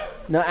do.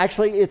 No,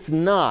 actually, it's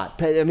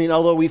not. I mean,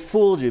 although we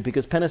fooled you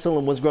because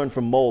penicillin was grown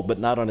from mold, but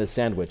not on his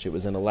sandwich. It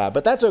was in a lab.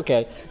 But that's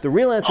okay. The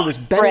real answer was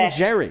Ben and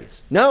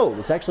Jerry's. No,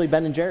 it's actually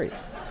Ben and Jerry's.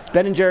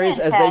 Ben and Jerry's,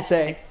 as they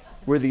say,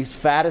 were these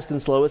fattest and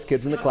slowest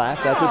kids in the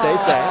class. That's what they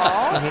say.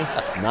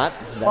 Mm-hmm.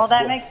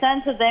 That makes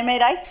sense if they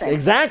made ice cream.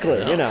 Exactly,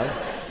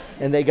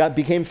 And they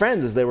became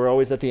friends as they were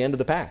always at the end of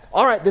the pack.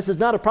 All right, this is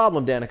not a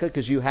problem, Danica,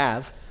 because you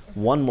have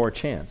one more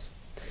chance.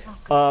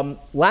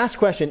 Last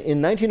question.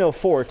 In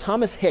 1904,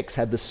 Thomas Hicks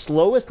had the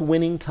slowest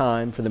winning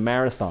time for the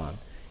marathon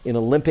in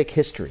Olympic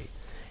history.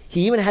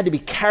 He even had to be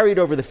carried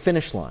over the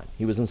finish line.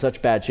 He was in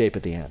such bad shape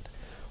at the end.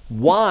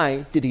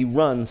 Why did he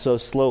run so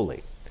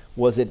slowly?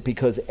 Was it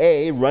because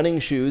A, running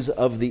shoes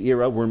of the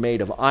era were made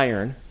of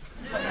iron?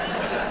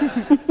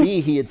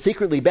 B, he had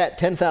secretly bet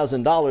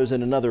 $10,000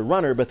 in another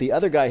runner, but the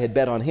other guy had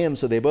bet on him,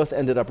 so they both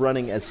ended up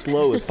running as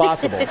slow as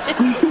possible?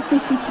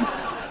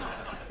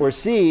 Or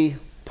C,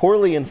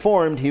 poorly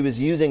informed, he was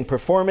using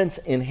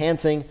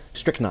performance-enhancing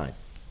strychnine?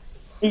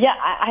 Yeah,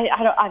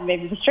 I don't.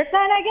 Maybe the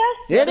strychnine, I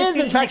guess. It is,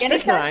 in fact,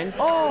 strychnine.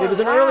 It was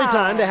an early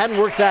time. They hadn't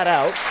worked that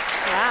out.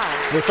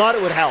 Wow. They thought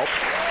it would help.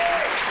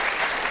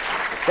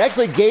 They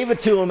actually gave it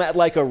to him at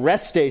like a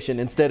rest station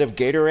instead of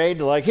Gatorade.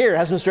 They're like, here,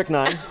 have some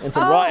strychnine and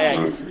some raw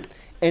eggs.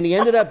 And he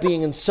ended up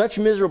being in such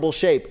miserable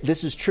shape,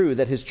 this is true,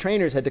 that his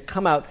trainers had to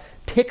come out,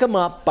 pick him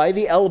up by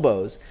the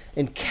elbows,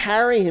 and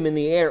carry him in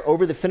the air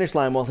over the finish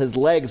line while his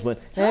legs went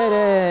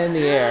in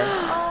the air.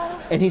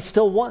 And he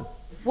still won.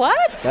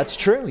 What? That's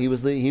true. He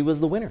was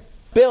the winner.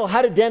 Bill,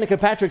 how did Danica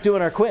Patrick do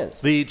in our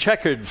quiz? The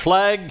checkered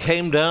flag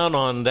came down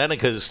on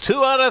Danica's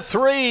 2 out of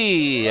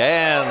 3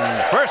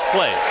 and first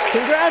place.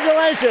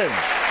 Congratulations.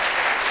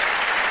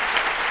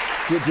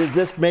 Does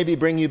this maybe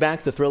bring you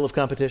back the thrill of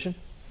competition?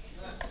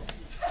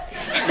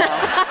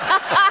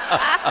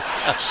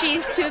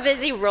 She's too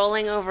busy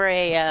rolling over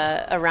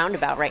a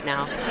roundabout right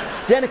now.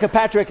 Danica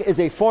Patrick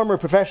is a former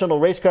professional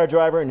race car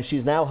driver, and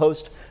she's now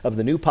host of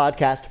the new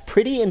podcast,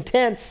 Pretty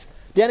Intense.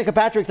 Danica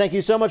Patrick, thank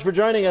you so much for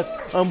joining us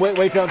on Wait,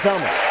 Wait, Don't Tell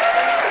Me.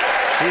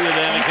 See you,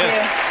 Danica.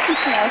 Thank you.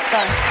 That was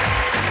fun.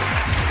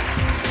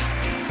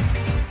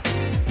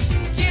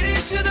 Get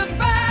into the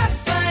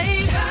fast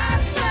lane,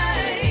 fast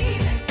lane.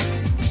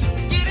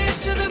 Get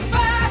into the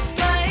fast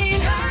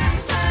lane,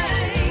 fast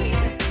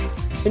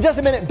lane. In just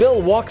a minute,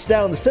 Bill walks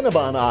down the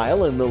Cinnabon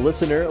aisle in the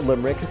Listener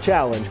Limerick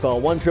Challenge.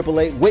 Call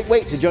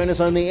 1-888-WAIT-WAIT to join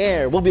us on the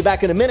air. We'll be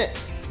back in a minute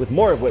with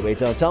more of Wait, Wait,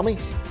 Don't Tell Me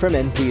from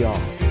NPR.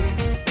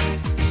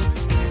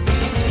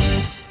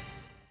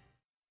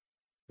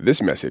 This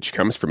message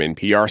comes from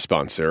NPR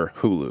sponsor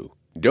Hulu.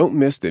 Don't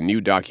miss the new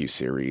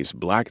docuseries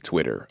Black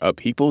Twitter, A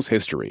People's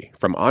History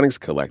from Onyx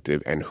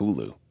Collective and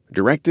Hulu.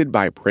 Directed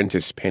by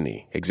Prentice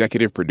Penny,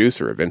 executive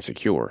producer of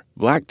Insecure,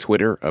 Black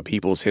Twitter, A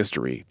People's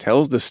History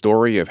tells the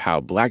story of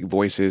how Black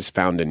voices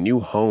found a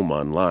new home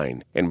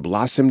online and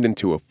blossomed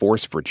into a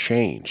force for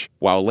change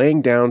while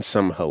laying down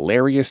some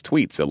hilarious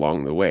tweets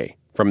along the way.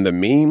 From the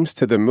memes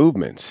to the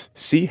movements,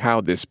 see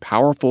how this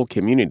powerful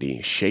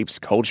community shapes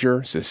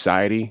culture,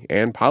 society,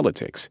 and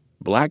politics.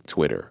 Black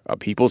Twitter, A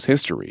People's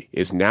History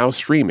is now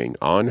streaming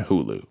on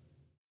Hulu.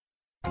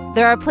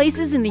 There are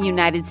places in the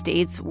United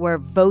States where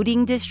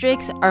voting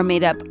districts are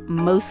made up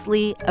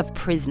mostly of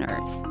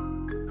prisoners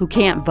who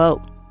can't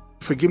vote.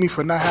 Forgive me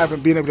for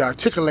not being able to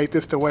articulate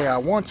this the way I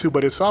want to,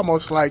 but it's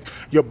almost like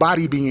your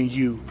body being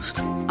used.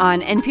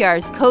 On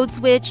NPR's Code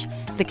Switch,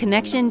 the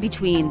connection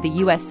between the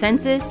U.S.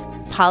 Census,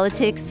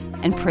 politics,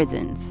 and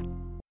prisons.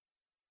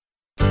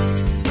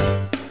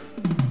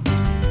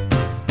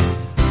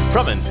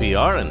 From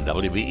NPR and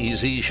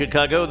WBEZ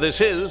Chicago, this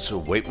is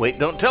Wait, Wait,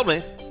 Don't Tell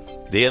Me,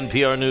 the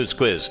NPR News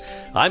Quiz.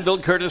 I'm Bill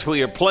Curtis.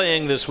 We are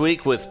playing this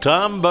week with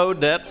Tom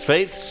Bodett,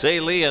 Faith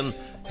Saley, and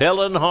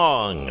Helen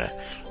Hong.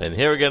 And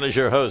here again is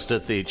your host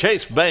at the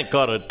Chase Bank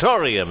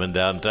Auditorium in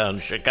downtown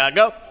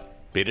Chicago,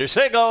 Peter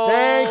Sagal.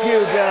 Thank you,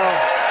 Bill.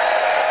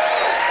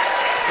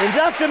 In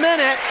just a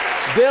minute,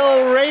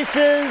 Bill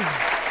races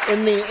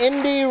in the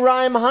Indy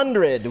Rhyme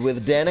 100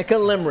 with Danica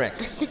Limerick.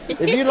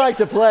 If you'd like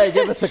to play,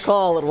 give us a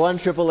call at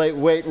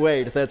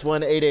 1-888-WAIT-WAIT. That's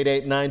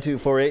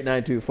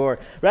 1-888-924-8924.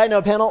 Right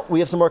now, panel, we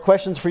have some more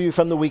questions for you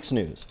from the week's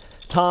news.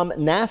 Tom,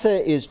 NASA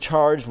is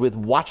charged with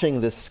watching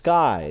the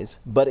skies,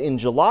 but in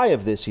July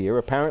of this year,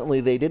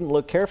 apparently they didn't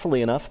look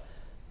carefully enough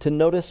to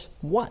notice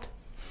what?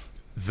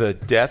 The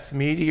death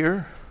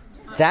meteor?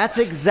 That's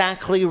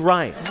exactly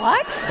right.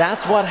 What?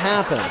 That's what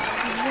happened.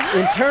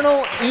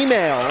 Internal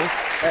emails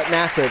at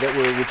NASA that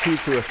were retrieved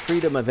through a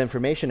Freedom of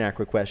Information Act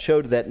request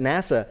showed that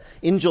NASA,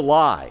 in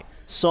July,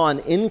 saw an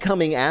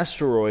incoming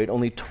asteroid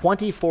only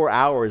 24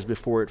 hours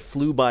before it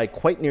flew by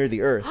quite near the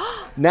Earth.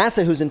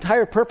 NASA, whose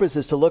entire purpose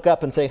is to look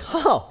up and say,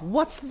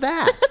 what's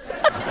that?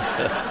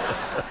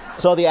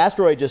 Saw the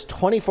asteroid just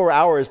 24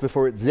 hours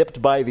before it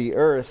zipped by the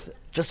Earth,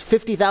 just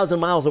 50,000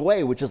 miles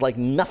away, which is like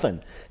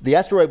nothing. The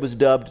asteroid was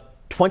dubbed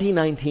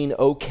 2019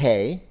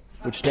 OK,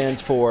 which stands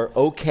for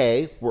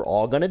OK, we're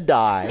all gonna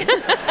die.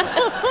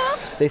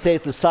 They say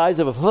it's the size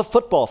of a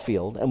football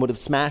field and would have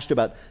smashed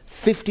about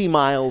 50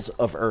 miles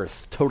of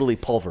Earth, totally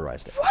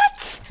pulverized it.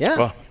 What? Yeah.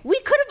 Well, We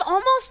could have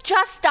almost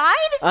just died?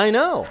 I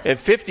know. at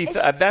 50,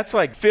 that's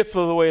like fifth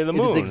of the way of the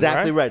moon. It is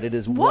exactly right. It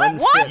is one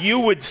What? fifth. You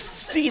would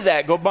see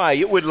that go by.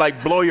 It would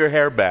like blow your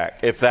hair back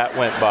if that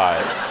went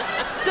by.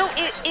 So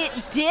it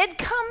did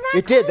come that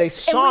It did. They close?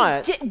 saw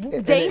And it. we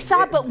they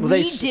saw it, but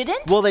we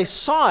didn't? Well, they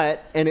saw it,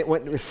 and it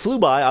flew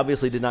by.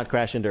 Obviously, did not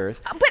crash into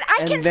Earth. But I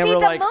And can they see were the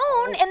like,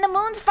 moon, and the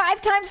moon's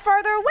 5 times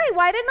farther away.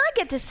 Why didn't I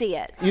get to see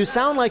it? You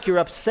sound like you're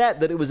upset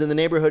that it was in the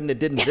neighborhood and it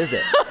didn't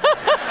visit.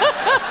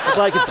 It's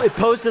like it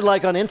posted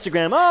like on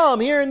Instagram, I'm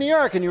here in New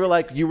York. And you were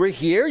like, you were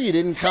here? You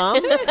didn't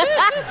come?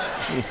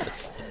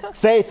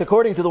 Faith,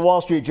 according to the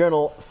Wall Street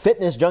Journal,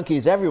 fitness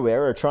junkies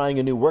everywhere are trying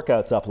a new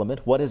workout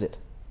supplement. What is it?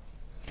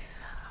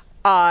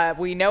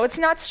 We know it's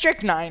not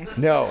strychnine.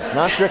 No, it's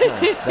not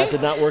strychnine. That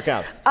did not work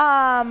out.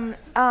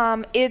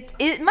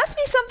 It must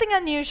be something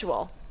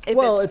unusual.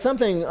 It's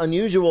something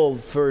unusual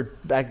for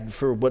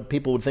what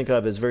people would think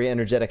of as very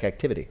energetic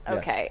activity. Yes.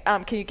 Okay.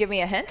 Can you give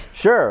me a hint?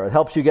 Sure. It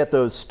helps you get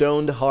those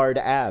stoned hard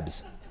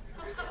abs.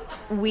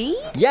 Weed?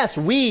 Yes,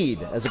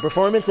 weed as a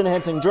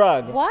performance-enhancing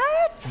drug.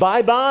 What?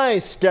 Bye-bye,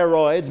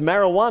 steroids.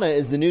 Marijuana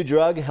is the new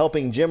drug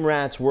helping gym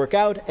rats work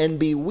out and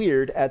be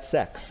weird at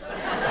sex.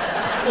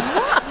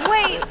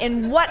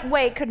 In what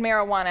way could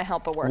marijuana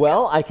help a workout?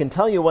 Well, I can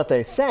tell you what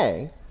they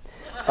say.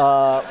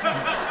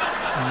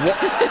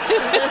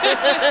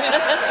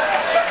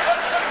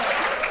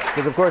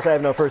 Because, of course, I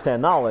have no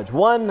firsthand knowledge.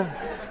 One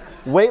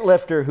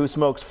weightlifter who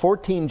smokes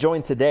 14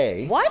 joints a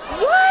day What?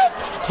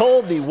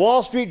 told the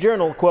Wall Street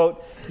Journal,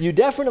 quote, "You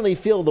definitely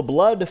feel the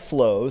blood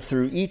flow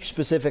through each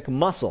specific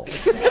muscle."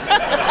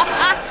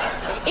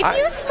 If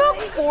you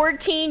smoke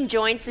 14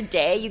 joints a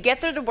day, you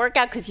get through the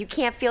workout because you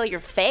can't feel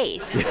your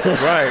face.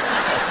 Right.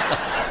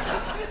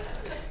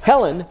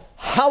 Helen,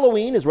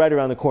 Halloween is right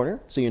around the corner,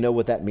 so you know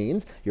what that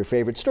means. Your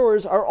favorite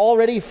stores are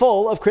already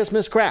full of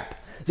Christmas crap.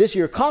 This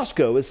year,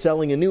 Costco is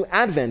selling a new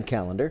advent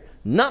calendar,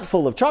 not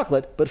full of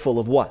chocolate, but full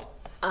of what?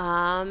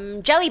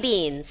 Jelly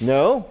beans.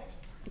 No?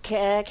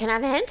 Can I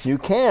have a hint? You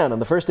can. On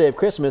the first day of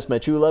Christmas, my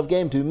true love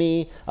gave to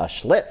me a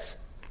Schlitz.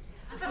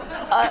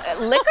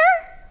 Liquor?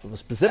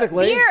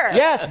 Specifically. Beer.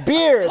 Yes,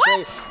 beer.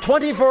 What? It's a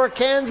 24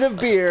 cans of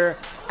beer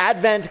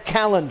advent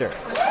calendar.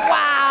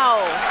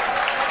 Wow.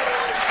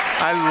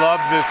 I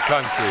love this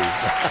country.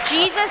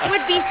 Jesus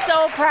would be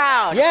so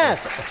proud.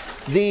 Yes.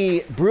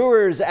 The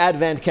Brewers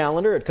Advent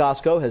Calendar at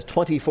Costco has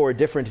 24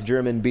 different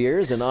German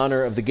beers in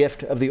honor of the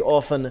gift of the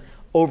often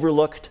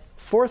overlooked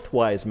fourth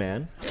wise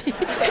man.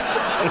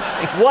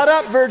 What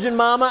up, Virgin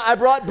Mama? I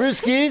brought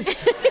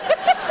brewskis.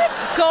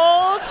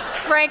 Gold,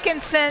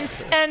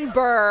 frankincense, and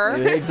myrrh.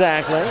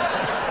 Exactly.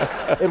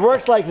 It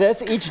works like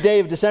this. Each day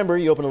of December,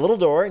 you open a little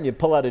door and you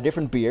pull out a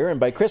different beer, and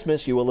by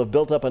Christmas, you will have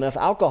built up enough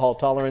alcohol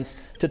tolerance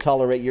to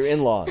tolerate your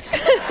in-laws.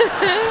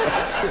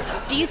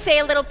 Do you say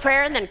a little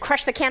prayer and then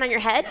crush the can on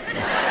your head?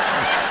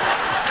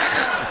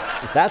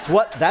 That's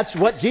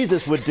what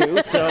Jesus would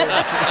do. So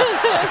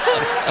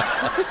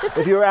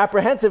if you're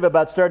apprehensive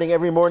about starting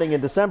every morning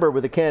in December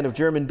with a can of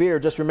German beer,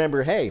 just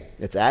remember, hey,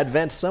 it's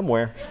Advent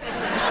somewhere.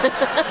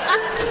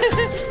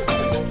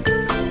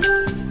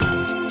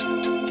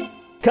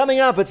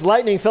 Coming up, it's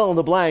Lightning Fill in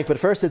the Blank, but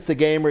first it's the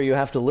game where you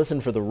have to listen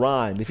for the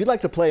rhyme. If you'd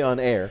like to play on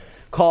air,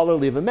 call or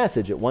leave a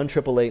message at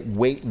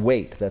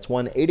 1-888-WAIT-WAIT. That's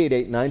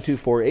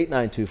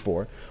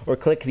 1-888-924-8924. Or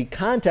click the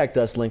Contact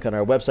Us link on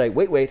our website,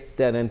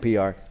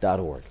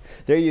 waitwait.npr.org.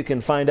 There you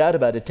can find out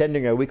about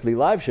attending our weekly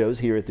live shows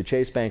here at the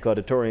Chase Bank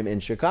Auditorium in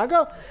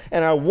Chicago,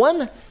 and our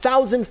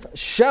 1,000th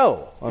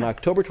show on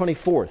October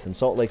 24th in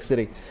Salt Lake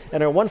City,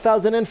 and our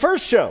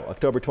 1,001st show,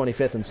 October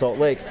 25th in Salt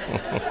Lake,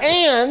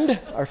 and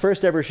our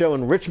first ever show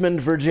in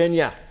Richmond,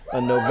 Virginia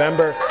on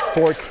November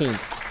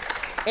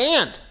 14th.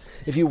 And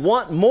if you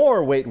want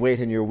more Wait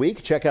Wait in your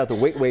week, check out the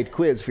Wait Wait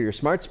quiz for your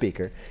smart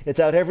speaker. It's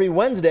out every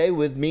Wednesday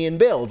with me and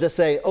Bill. Just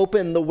say,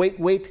 open the Wait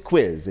Wait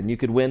quiz, and you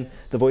could win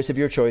the voice of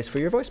your choice for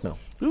your voicemail.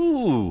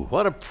 Ooh,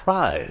 what a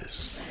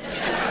prize.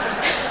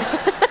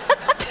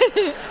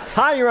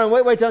 Hi, you're on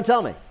Wait Wait, Don't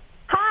Tell Me.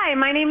 Hi,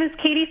 my name is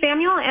Katie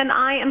Samuel, and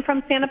I am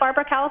from Santa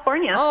Barbara,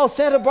 California. Oh,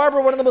 Santa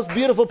Barbara, one of the most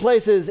beautiful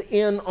places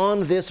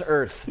on this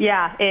earth.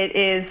 Yeah, it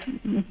is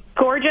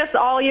gorgeous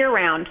all year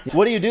round.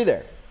 What do you do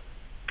there?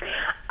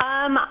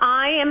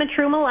 I am a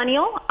true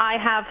millennial. I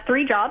have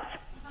 3 jobs.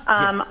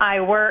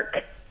 I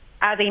work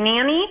as a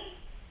nanny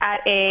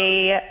at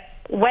a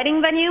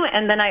wedding venue,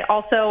 and then I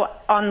also,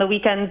 on the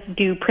weekends,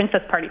 do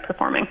princess party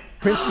performing.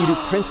 You do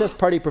princess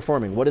party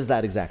performing. What is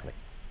that exactly?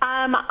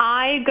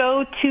 I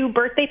go to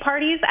birthday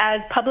parties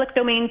as public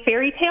domain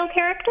fairy tale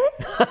characters.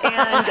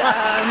 And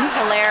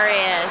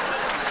hilarious.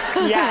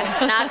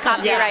 Yes. Not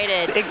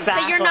copyrighted. Yes,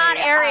 exactly. So you're not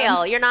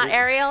Ariel. You're not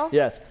Ariel?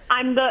 Yes.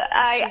 I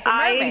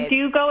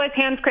do go as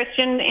Hans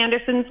Christian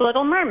Andersen's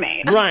Little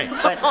Mermaid. Right.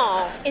 But,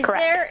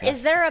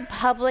 Is there a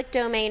public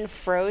domain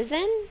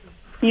Frozen?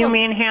 You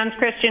mean Hans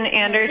Christian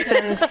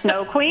Andersen's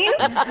Snow Queen?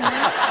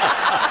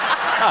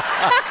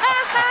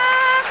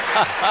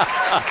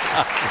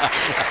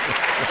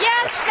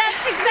 Yes,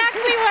 that's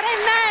exactly what I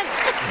meant.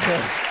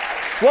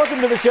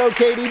 Welcome to the show,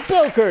 Katie.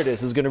 Bill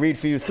Curtis is going to read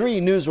for you 3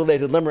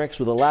 news-related limericks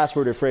with a last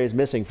word or phrase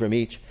missing from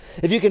each.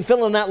 If you can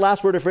fill in that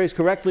last word or phrase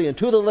correctly in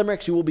 2 of the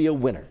limericks, you will be a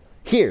winner.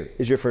 Here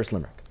is your first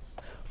limerick.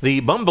 The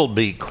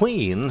bumblebee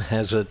queen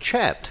has a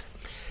chat.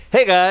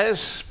 Hey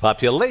guys,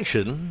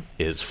 population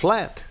is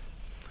flat.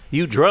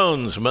 You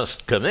drones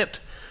must commit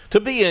to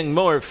being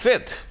more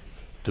fit.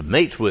 To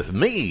mate with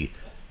me,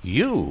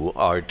 you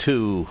are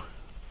too...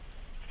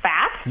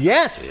 Fat?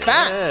 Yes,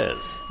 fat. Yes.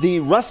 The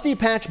rusty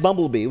patch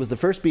bumblebee was the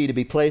first bee to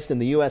be placed in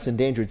the U.S.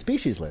 endangered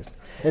species list.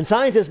 And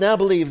scientists now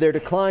believe their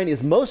decline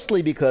is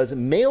mostly because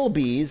male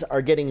bees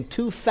are getting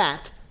too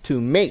fat to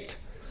mate.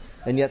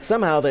 And yet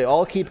somehow they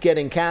all keep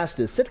getting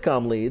cast as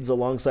sitcom leads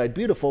alongside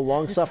beautiful,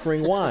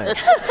 long-suffering wives.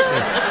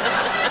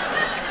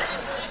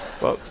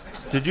 Well,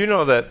 did you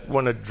know that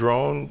when a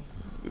drone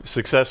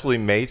successfully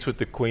mates with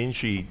the queen,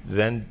 she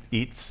then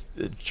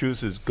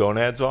chews his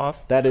gonads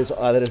off? That is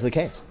the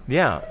case.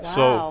 Yeah. Wow.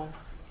 So,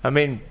 I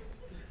mean,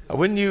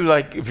 wouldn't you,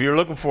 like, if you're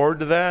looking forward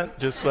to that,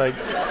 just like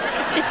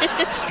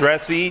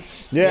stress eat?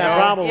 Yeah,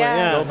 probably. A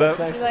Yeah, little that's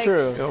bit. actually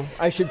true.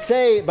 I should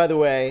say, by the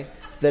way,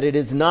 that it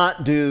is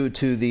not due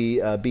to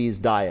the bees'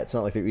 diet. It's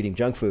not like they're eating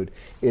junk food.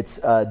 It's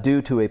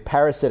due to a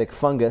parasitic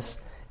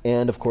fungus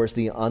and, of course,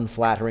 the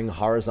unflattering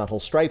horizontal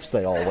stripes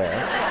they all wear.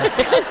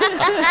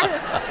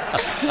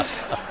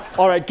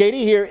 All right,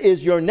 Katie, here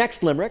is your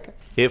next limerick.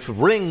 If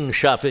ring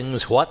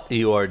shopping's what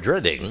you are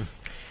dreading,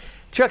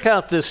 check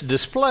out this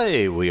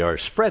display we are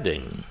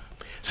spreading.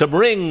 Some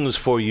rings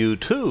for you,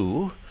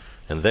 too,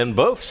 and then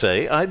both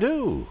say, I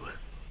do.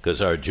 Because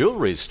our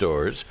jewelry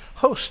store's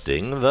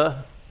hosting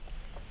the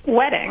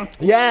wedding.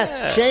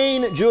 Yes,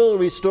 chain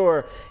jewelry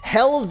store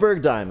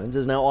Hellsberg Diamonds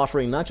is now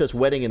offering not just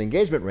wedding and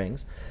engagement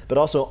rings, but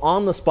also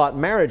on-the-spot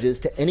marriages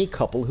to any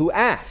couple who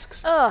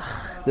asks. Ugh.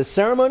 The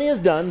ceremony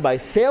is done by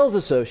sales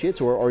associates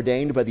who are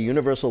ordained by the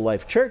Universal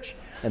Life Church,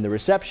 and the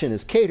reception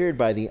is catered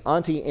by the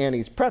Auntie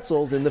Annie's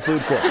Pretzels in the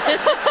food court.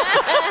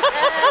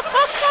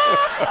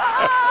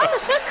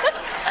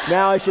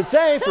 Now, I should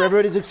say, for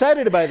everybody who's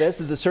excited about this,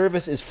 that the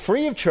service is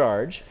free of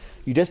charge.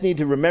 You just need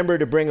to remember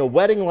to bring a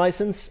wedding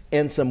license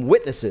and some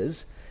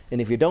witnesses. And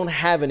if you don't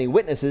have any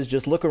witnesses,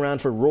 just look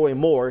around for Roy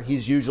Moore.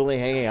 He's usually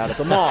hanging out at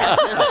the mall.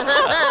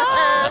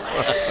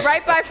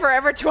 Right by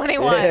Forever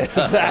 21. Yeah,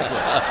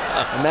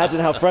 exactly. Imagine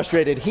how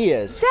frustrated he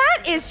is.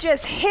 That is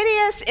just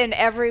hideous in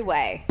every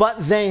way. But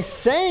they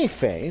say,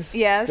 Faith,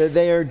 yes, that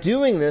they are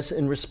doing this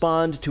in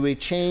response to a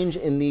change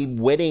in the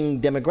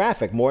wedding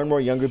demographic. More and more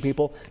younger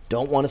people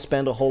don't want to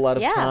spend a whole lot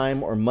of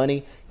time or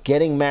money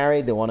getting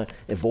married. They want to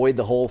avoid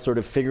the whole sort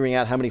of figuring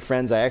out how many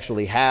friends I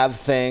actually have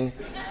thing.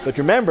 But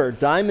remember,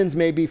 diamonds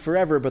may be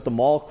forever, but the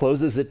mall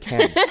closes at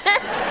 10.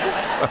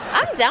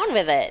 I'm down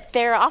with it.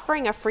 They're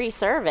offering a free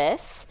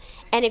service,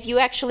 and if you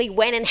actually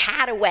went and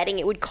had a wedding,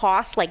 it would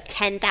cost like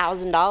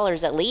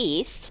 $10,000 at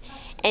least.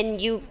 And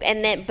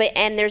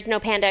there's no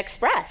Panda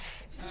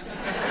Express.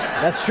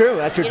 That's true.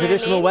 At your You know what I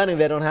traditional mean? wedding,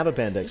 they don't have a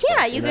Panda Express.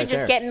 Yeah, you They're could not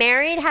just there. get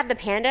married, have the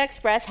Panda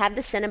Express, have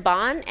the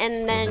Cinnabon,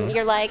 and then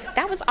you're like,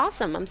 that was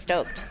awesome. I'm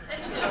stoked.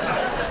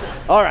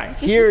 All right,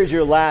 here is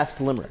your last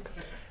limerick.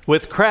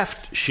 With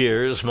craft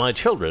shears, my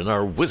children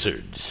are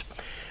wizards.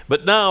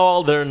 But now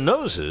all their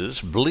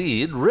noses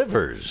bleed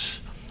rivers.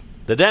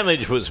 The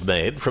damage was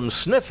made from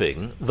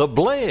sniffing the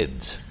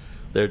blades.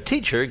 Their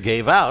teacher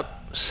gave out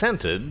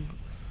scented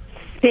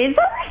scissors.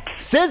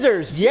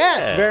 Scissors, yes,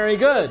 Yeah. very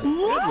good.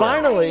 Yay.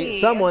 Finally,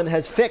 someone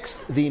has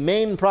fixed the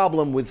main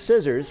problem with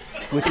scissors,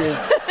 which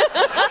is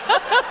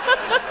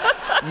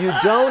you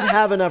don't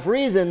have enough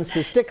reasons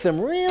to stick them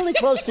really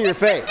close to your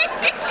face.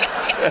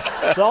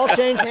 So I'll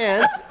change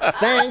hands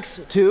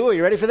thanks to, are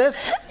you ready for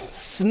this?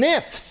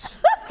 Sniffs.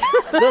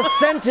 The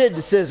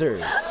scented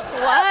scissors.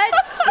 What?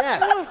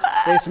 Yes.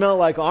 They smell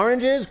like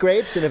oranges,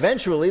 grapes, and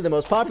eventually the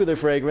most popular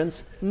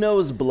fragrance,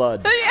 nose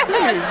blood.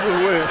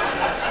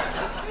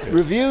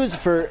 Reviews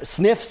for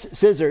Sniff's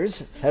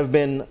scissors have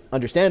been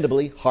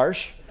understandably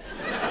harsh.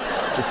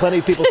 With plenty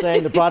of people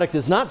saying the product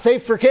is not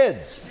safe for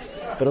kids,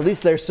 but at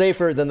least they're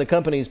safer than the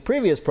company's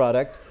previous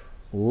product,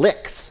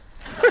 Licks.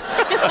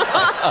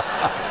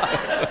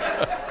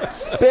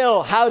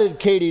 Bill, how did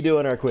Katie do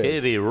in our quiz?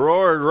 Katie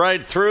roared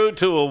right through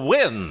to a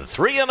win,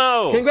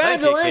 3-0.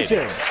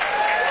 Congratulations.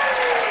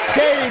 Thank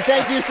you, Katie,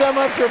 thank you so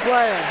much for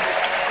playing.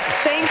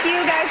 Thank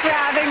you guys for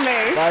having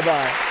me.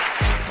 Bye-bye.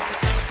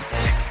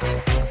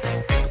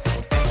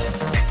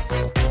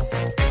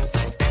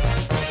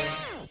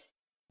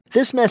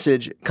 This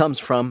message comes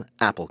from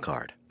Apple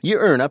Card. You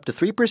earn up to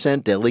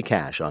 3% daily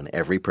cash on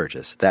every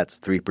purchase. That's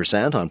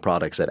 3% on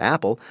products at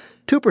Apple,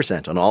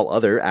 2% on all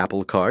other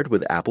Apple Card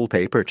with Apple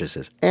Pay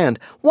purchases, and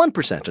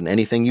 1% on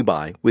anything you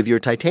buy with your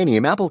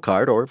titanium Apple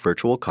Card or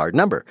virtual card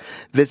number.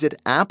 Visit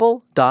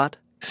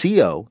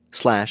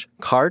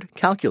apple.co/card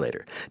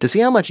calculator to see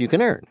how much you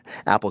can earn.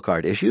 Apple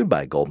Card issued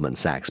by Goldman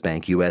Sachs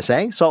Bank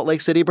USA, Salt Lake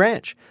City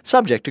branch.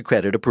 Subject to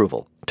credit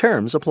approval.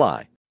 Terms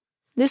apply.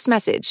 This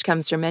message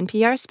comes from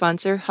NPR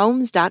sponsor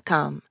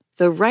Homes.com.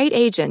 The right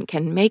agent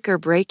can make or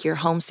break your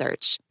home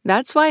search.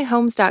 That's why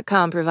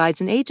Homes.com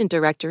provides an agent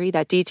directory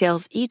that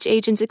details each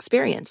agent's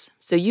experience,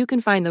 so you can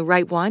find the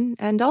right one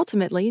and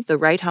ultimately the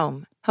right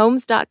home.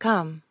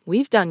 Homes.com.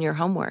 We've done your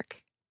homework.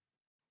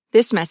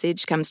 This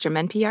message comes from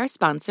NPR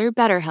sponsor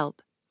BetterHelp.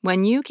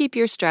 When you keep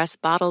your stress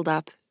bottled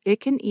up, it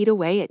can eat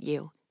away at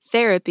you.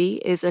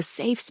 Therapy is a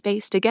safe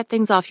space to get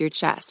things off your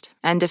chest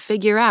and to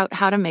figure out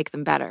how to make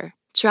them better.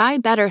 Try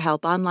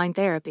BetterHelp Online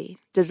Therapy,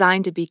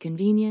 designed to be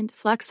convenient,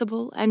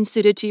 flexible, and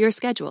suited to your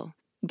schedule.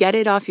 Get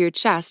it off your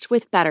chest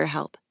with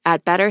BetterHelp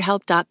at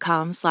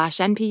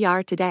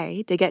BetterHelp.com/NPR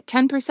today to get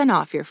 10%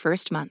 off your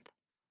first month.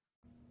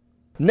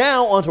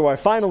 Now, onto our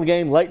final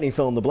game, Lightning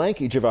Fill in the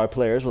Blank. Each of our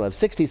players will have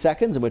 60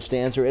 seconds in which to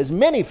answer as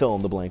many fill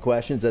in the blank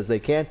questions as they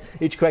can.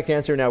 Each correct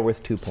answer now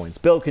worth 2 points.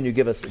 Bill, can you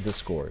give us the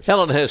scores?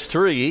 Helen has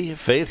 3,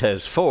 Faith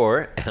has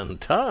 4,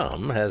 and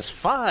Tom has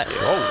 5.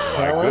 Oh,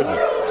 my Helen?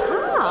 goodness.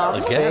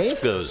 The gas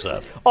Faith? goes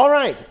up. All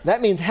right.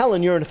 That means,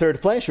 Helen, you're in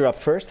third place. You're up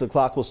first. The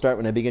clock will start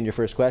when I begin your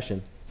first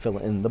question. Fill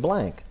in the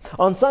blank.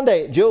 On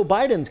Sunday, Joe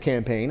Biden's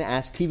campaign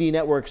asked TV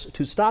networks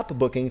to stop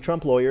booking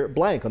Trump lawyer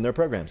blank on their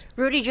programs.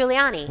 Rudy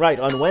Giuliani. Right.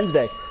 On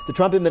Wednesday, the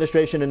Trump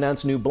administration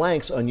announced new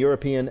blanks on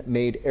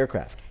European-made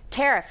aircraft.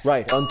 Tariffs.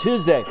 Right. On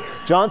Tuesday,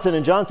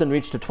 Johnson & Johnson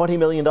reached a $20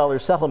 million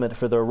settlement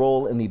for their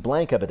role in the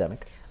blank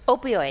epidemic.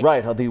 Opioid.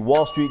 Right. The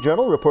Wall Street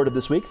Journal reported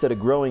this week that a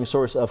growing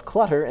source of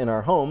clutter in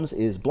our homes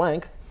is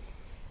blank.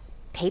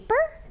 Paper?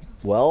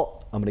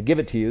 Well, I'm going to give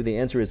it to you. The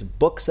answer is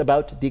books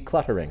about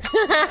decluttering.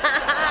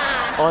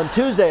 On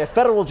Tuesday, a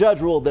federal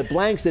judge ruled that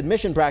blank's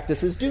admission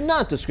practices do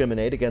not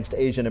discriminate against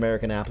Asian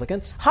American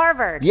applicants.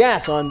 Harvard.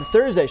 Yes, on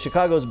Thursday,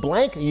 Chicago's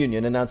blank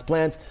union announced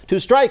plans to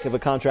strike if a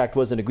contract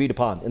wasn't agreed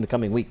upon in the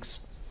coming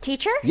weeks.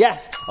 Teacher?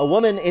 Yes, a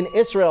woman in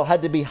Israel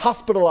had to be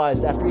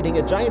hospitalized after eating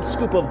a giant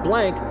scoop of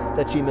blank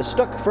that she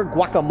mistook for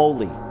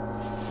guacamole.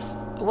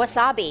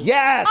 Wasabi.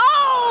 Yes!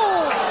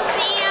 Oh,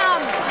 damn!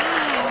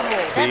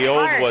 The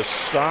old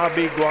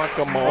wasabi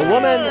guacamole. A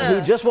woman who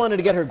just wanted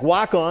to get her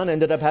guac on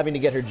ended up having to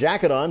get her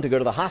jacket on to go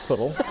to the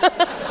hospital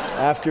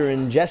after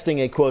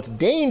ingesting a, quote,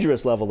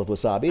 dangerous level of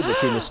wasabi that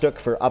she mistook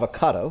for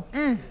avocado.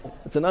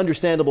 It's an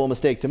understandable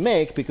mistake to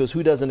make because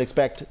who doesn't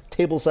expect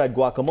tableside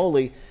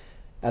guacamole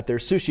at their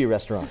sushi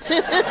restaurant?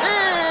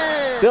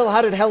 Bill,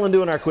 how did Helen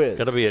do in our quiz?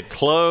 Going to be a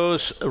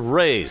close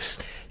race.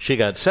 She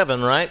got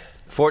 7 right,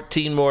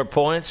 14 more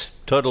points,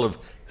 total of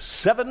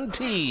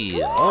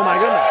 17. Oh, my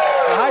goodness.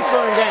 A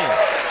high-scoring game.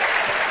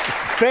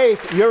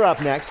 Faith, you're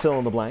up next. Fill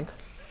in the blank.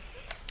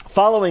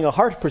 Following a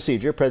heart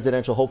procedure,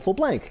 presidential hopeful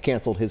blank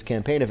canceled his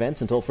campaign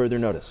events until further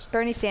notice.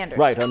 Bernie Sanders.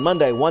 Right. On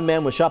Monday, one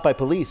man was shot by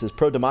police as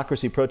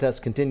pro-democracy protests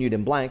continued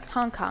in blank.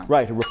 Hong Kong.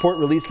 Right. A report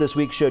released this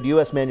week showed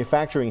U.S.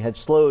 manufacturing had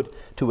slowed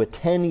to a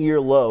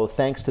 10-year low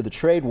thanks to the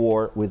trade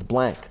war with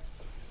blank.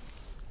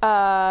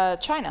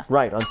 China.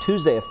 Right. On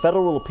Tuesday, a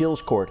federal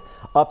appeals court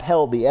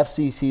upheld the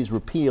FCC's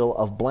repeal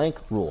of blank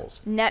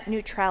rules. Net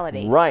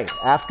neutrality. Right.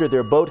 After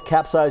their boat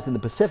capsized in the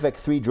Pacific,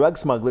 3 drug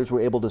smugglers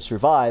were able to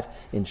survive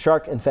in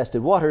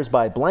shark-infested waters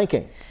by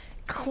blanking.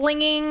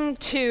 Clinging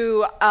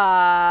to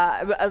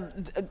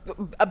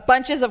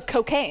bunches of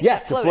cocaine.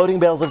 Yes, to floating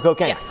bales of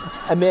cocaine. Yes.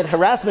 Amid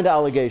harassment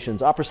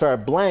allegations, opera star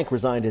Blank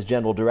resigned as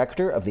general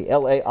director of the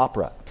L.A.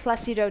 Opera.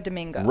 Placido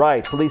Domingo.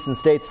 Right. Police in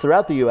states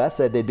throughout the U.S.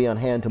 said they'd be on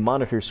hand to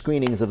monitor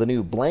screenings of the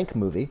new Blank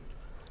movie.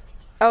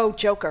 Oh,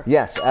 Joker.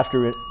 Yes,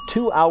 after a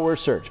 2-hour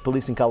search,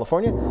 police in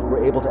California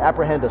were able to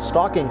apprehend a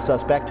stalking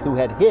suspect who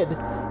had hid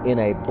in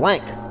a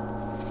blank.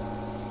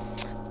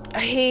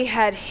 He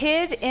had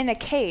hid in a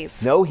cave.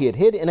 No, he had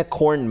hid in a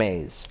corn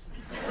maze.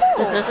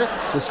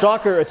 The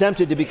stalker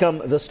attempted to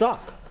become the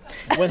stalk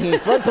when he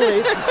fled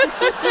police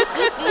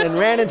and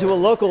ran into a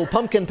local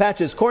pumpkin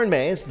patches corn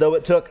maze. Though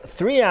it took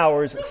 3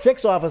 hours,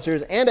 6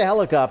 officers, and a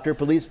helicopter,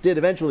 police did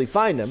eventually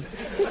find him.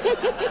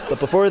 But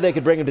before they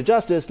could bring him to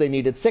justice, they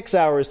needed 6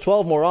 hours,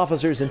 12 more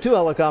officers, and 2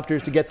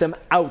 helicopters to get them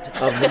out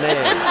of the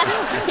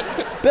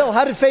maze. Bill,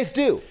 how did Faith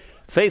do?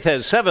 Faith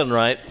has 7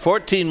 right,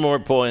 14 more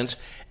points,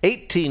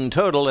 18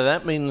 total, and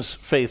that means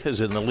Faith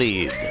is in the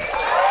lead.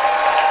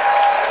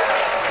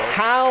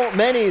 How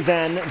many,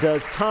 then,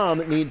 does Tom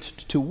need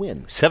to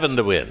win? 7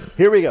 to win.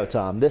 Here we go,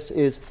 Tom. This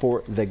is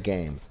for the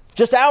game.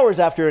 Just hours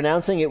after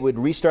announcing it would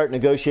restart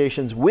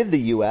negotiations with the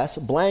U.S.,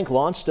 Blank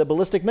launched a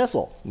ballistic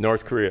missile.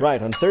 North Korea.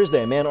 Right. On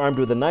Thursday, a man armed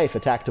with a knife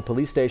attacked a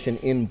police station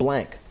in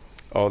Blank.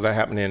 Oh, that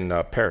happened in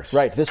Paris.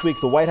 Right. This week,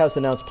 the White House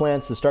announced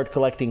plans to start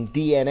collecting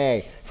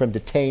DNA from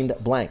detained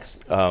blanks.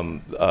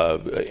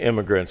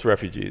 Immigrants,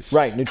 refugees.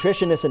 Right.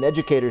 Nutritionists and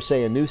educators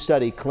say a new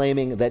study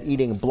claiming that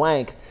eating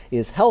blank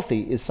is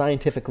healthy is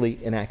scientifically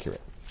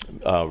inaccurate.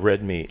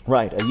 Red meat.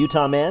 Right. A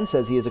Utah man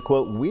says he has a,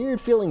 quote,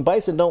 weird feeling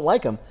bison don't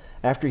like him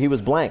after he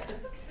was blanked.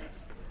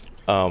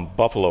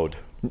 Buffaloed.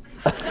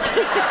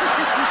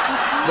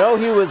 No,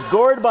 he was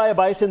gored by a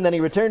bison, then he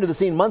returned to the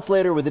scene months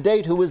later with a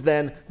date who was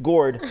then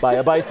gored by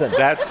a bison.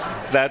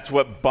 That's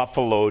what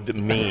buffaloed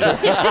means.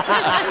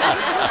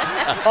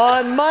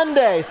 On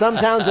Monday, some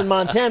towns in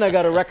Montana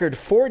got a record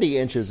 40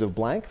 inches of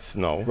blank.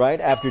 Snow.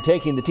 Right, after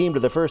taking the team to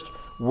the first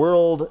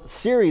World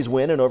Series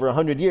win in over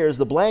 100 years,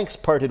 the Blanks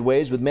parted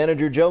ways with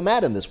manager Joe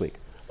Madden this week.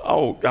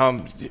 Oh,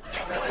 not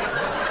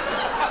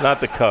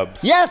the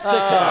Cubs. Yes, the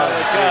Cubs.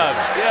 The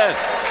Cubs,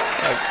 yes.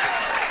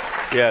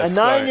 Yes, a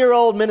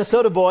 9-year-old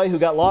Minnesota boy who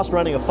got lost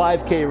running a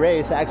 5K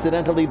race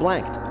accidentally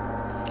blanked. 1.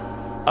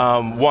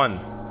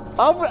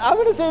 I'm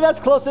going to say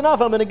that's close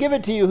enough. I'm going to give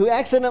it to you. Who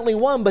accidentally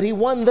won, but he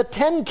won the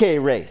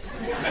 10K race.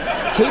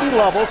 Katie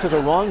Lovell took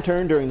a wrong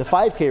turn during the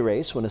 5K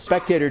race when a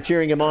spectator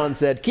cheering him on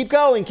said, "Keep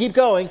going, keep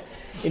going."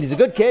 And he's a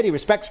good kid. He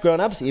respects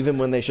grown-ups, even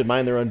when they should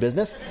mind their own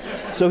business.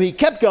 So he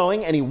kept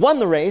going, and he won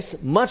the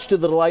race, much to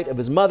the delight of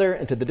his mother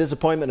and to the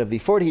disappointment of the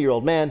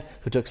 40-year-old man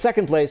who took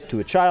second place to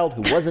a child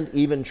who wasn't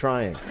even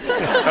trying.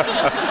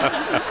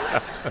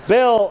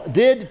 Bill,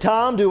 did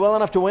Tom do well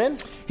enough to win?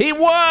 He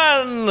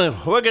won!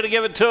 We're going to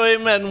give it to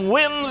him and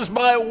wins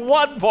by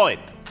 1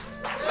 point.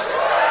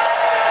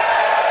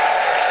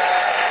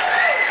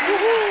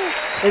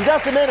 In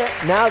just a minute,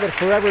 now that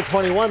Forever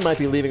 21 might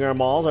be leaving our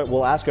malls,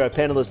 we'll ask our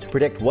panelists to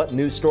predict what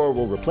new store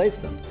will replace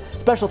them.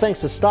 Special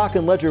thanks to Stock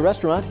and Ledger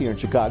Restaurant here in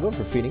Chicago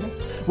for feeding us.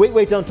 Wait,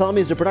 Wait, Don't Tell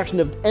Me is a production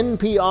of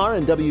NPR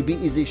and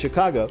WBEZ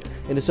Chicago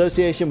in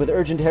association with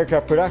Urgent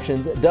Haircut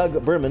Productions,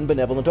 Doug Berman,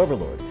 Benevolent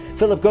Overlord.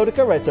 Philip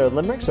Godica writes our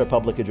limericks. Our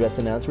public address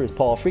announcer is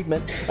Paul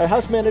Friedman. Our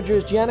house manager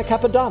is Gianna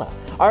Capadonna.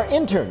 Our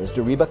intern is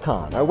Dariba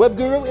Khan. Our web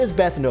guru is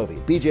Beth Novi.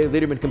 BJ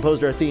Liederman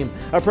composed our theme.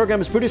 Our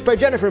program is produced by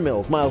Jennifer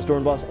Mills, Miles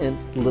Dornbos, and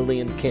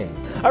Lillian King.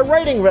 Our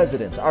writing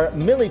residents are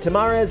Millie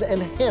Tamares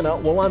and Hannah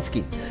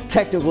Wolanski.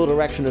 Technical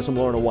direction is from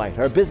Lorna White.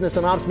 Our business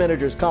and ops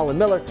manager is Colin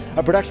Miller.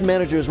 Our production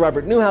manager is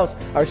Robert Newhouse.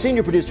 Our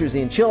senior producer is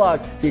Ian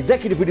Chillog. The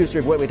executive producer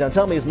of Wait, Don't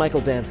Tell Me is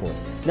Michael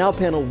Danforth. Now,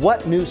 panel,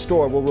 what new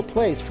store will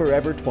replace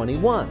Forever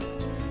 21?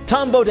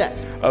 Tom Bodett.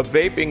 A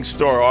vaping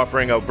store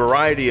offering a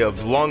variety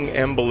of lung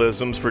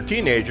embolisms for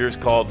teenagers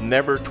called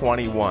Never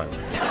 21.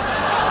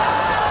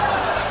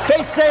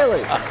 Faith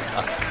Saley.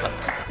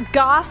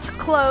 Goth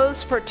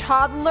clothes for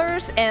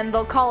toddlers, and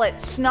they'll call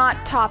it Snot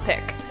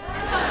Topic.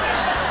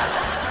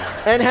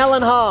 And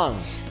Helen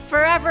Hong.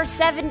 Forever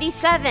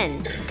 77,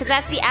 because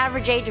that's the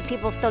average age of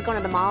people still going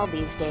to the mall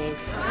these days.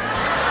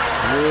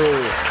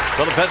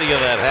 Well, if any of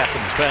that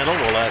happens, panel,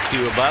 we'll ask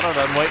you about it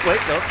on Wait,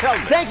 Don't Tell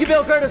Me. Thank you,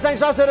 Bill Curtis.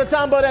 Thanks also to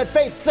Tom Bodett,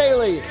 Faith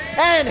Saley,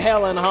 and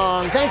Helen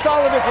Hong. Thanks to all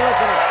of you for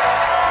listening.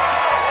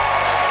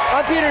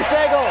 I'm Peter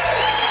Sagal.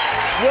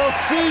 We'll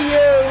see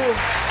you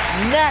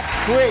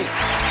next week.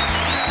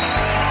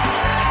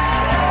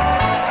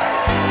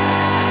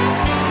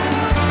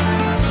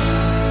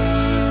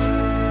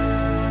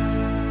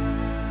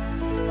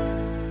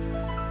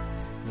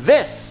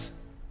 This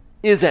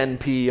is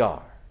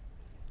NPR.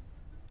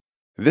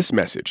 This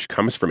message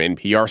comes from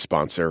NPR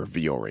sponsor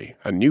Vuori,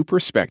 a new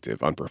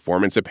perspective on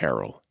performance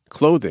apparel.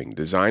 Clothing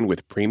designed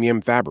with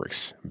premium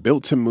fabrics,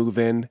 built to move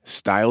in,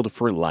 styled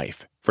for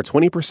life. For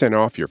 20%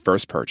 off your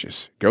first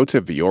purchase, go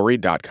to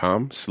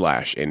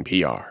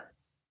vuori.com/NPR.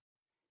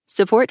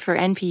 Support for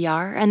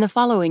NPR and the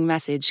following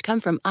message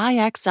come from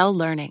IXL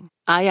Learning.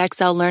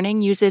 IXL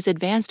Learning uses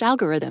advanced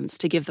algorithms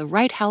to give the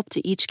right help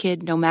to each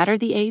kid no matter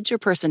the age or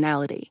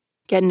personality.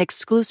 Get an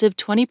exclusive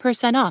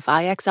 20% off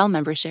IXL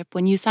membership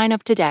when you sign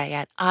up today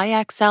at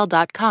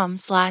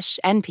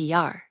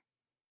IXL.com/NPR.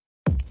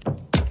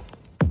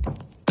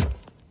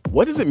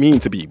 What does it mean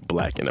to be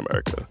Black in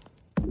America?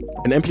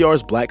 In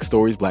NPR's Black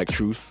Stories, Black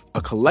Truths,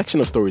 a collection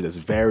of stories as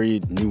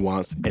varied,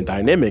 nuanced, and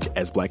dynamic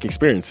as Black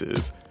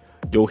experiences,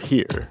 you'll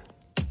hear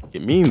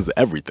it means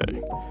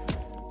everything.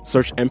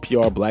 Search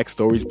NPR Black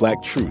Stories,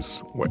 Black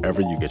Truths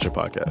wherever you get your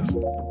podcasts.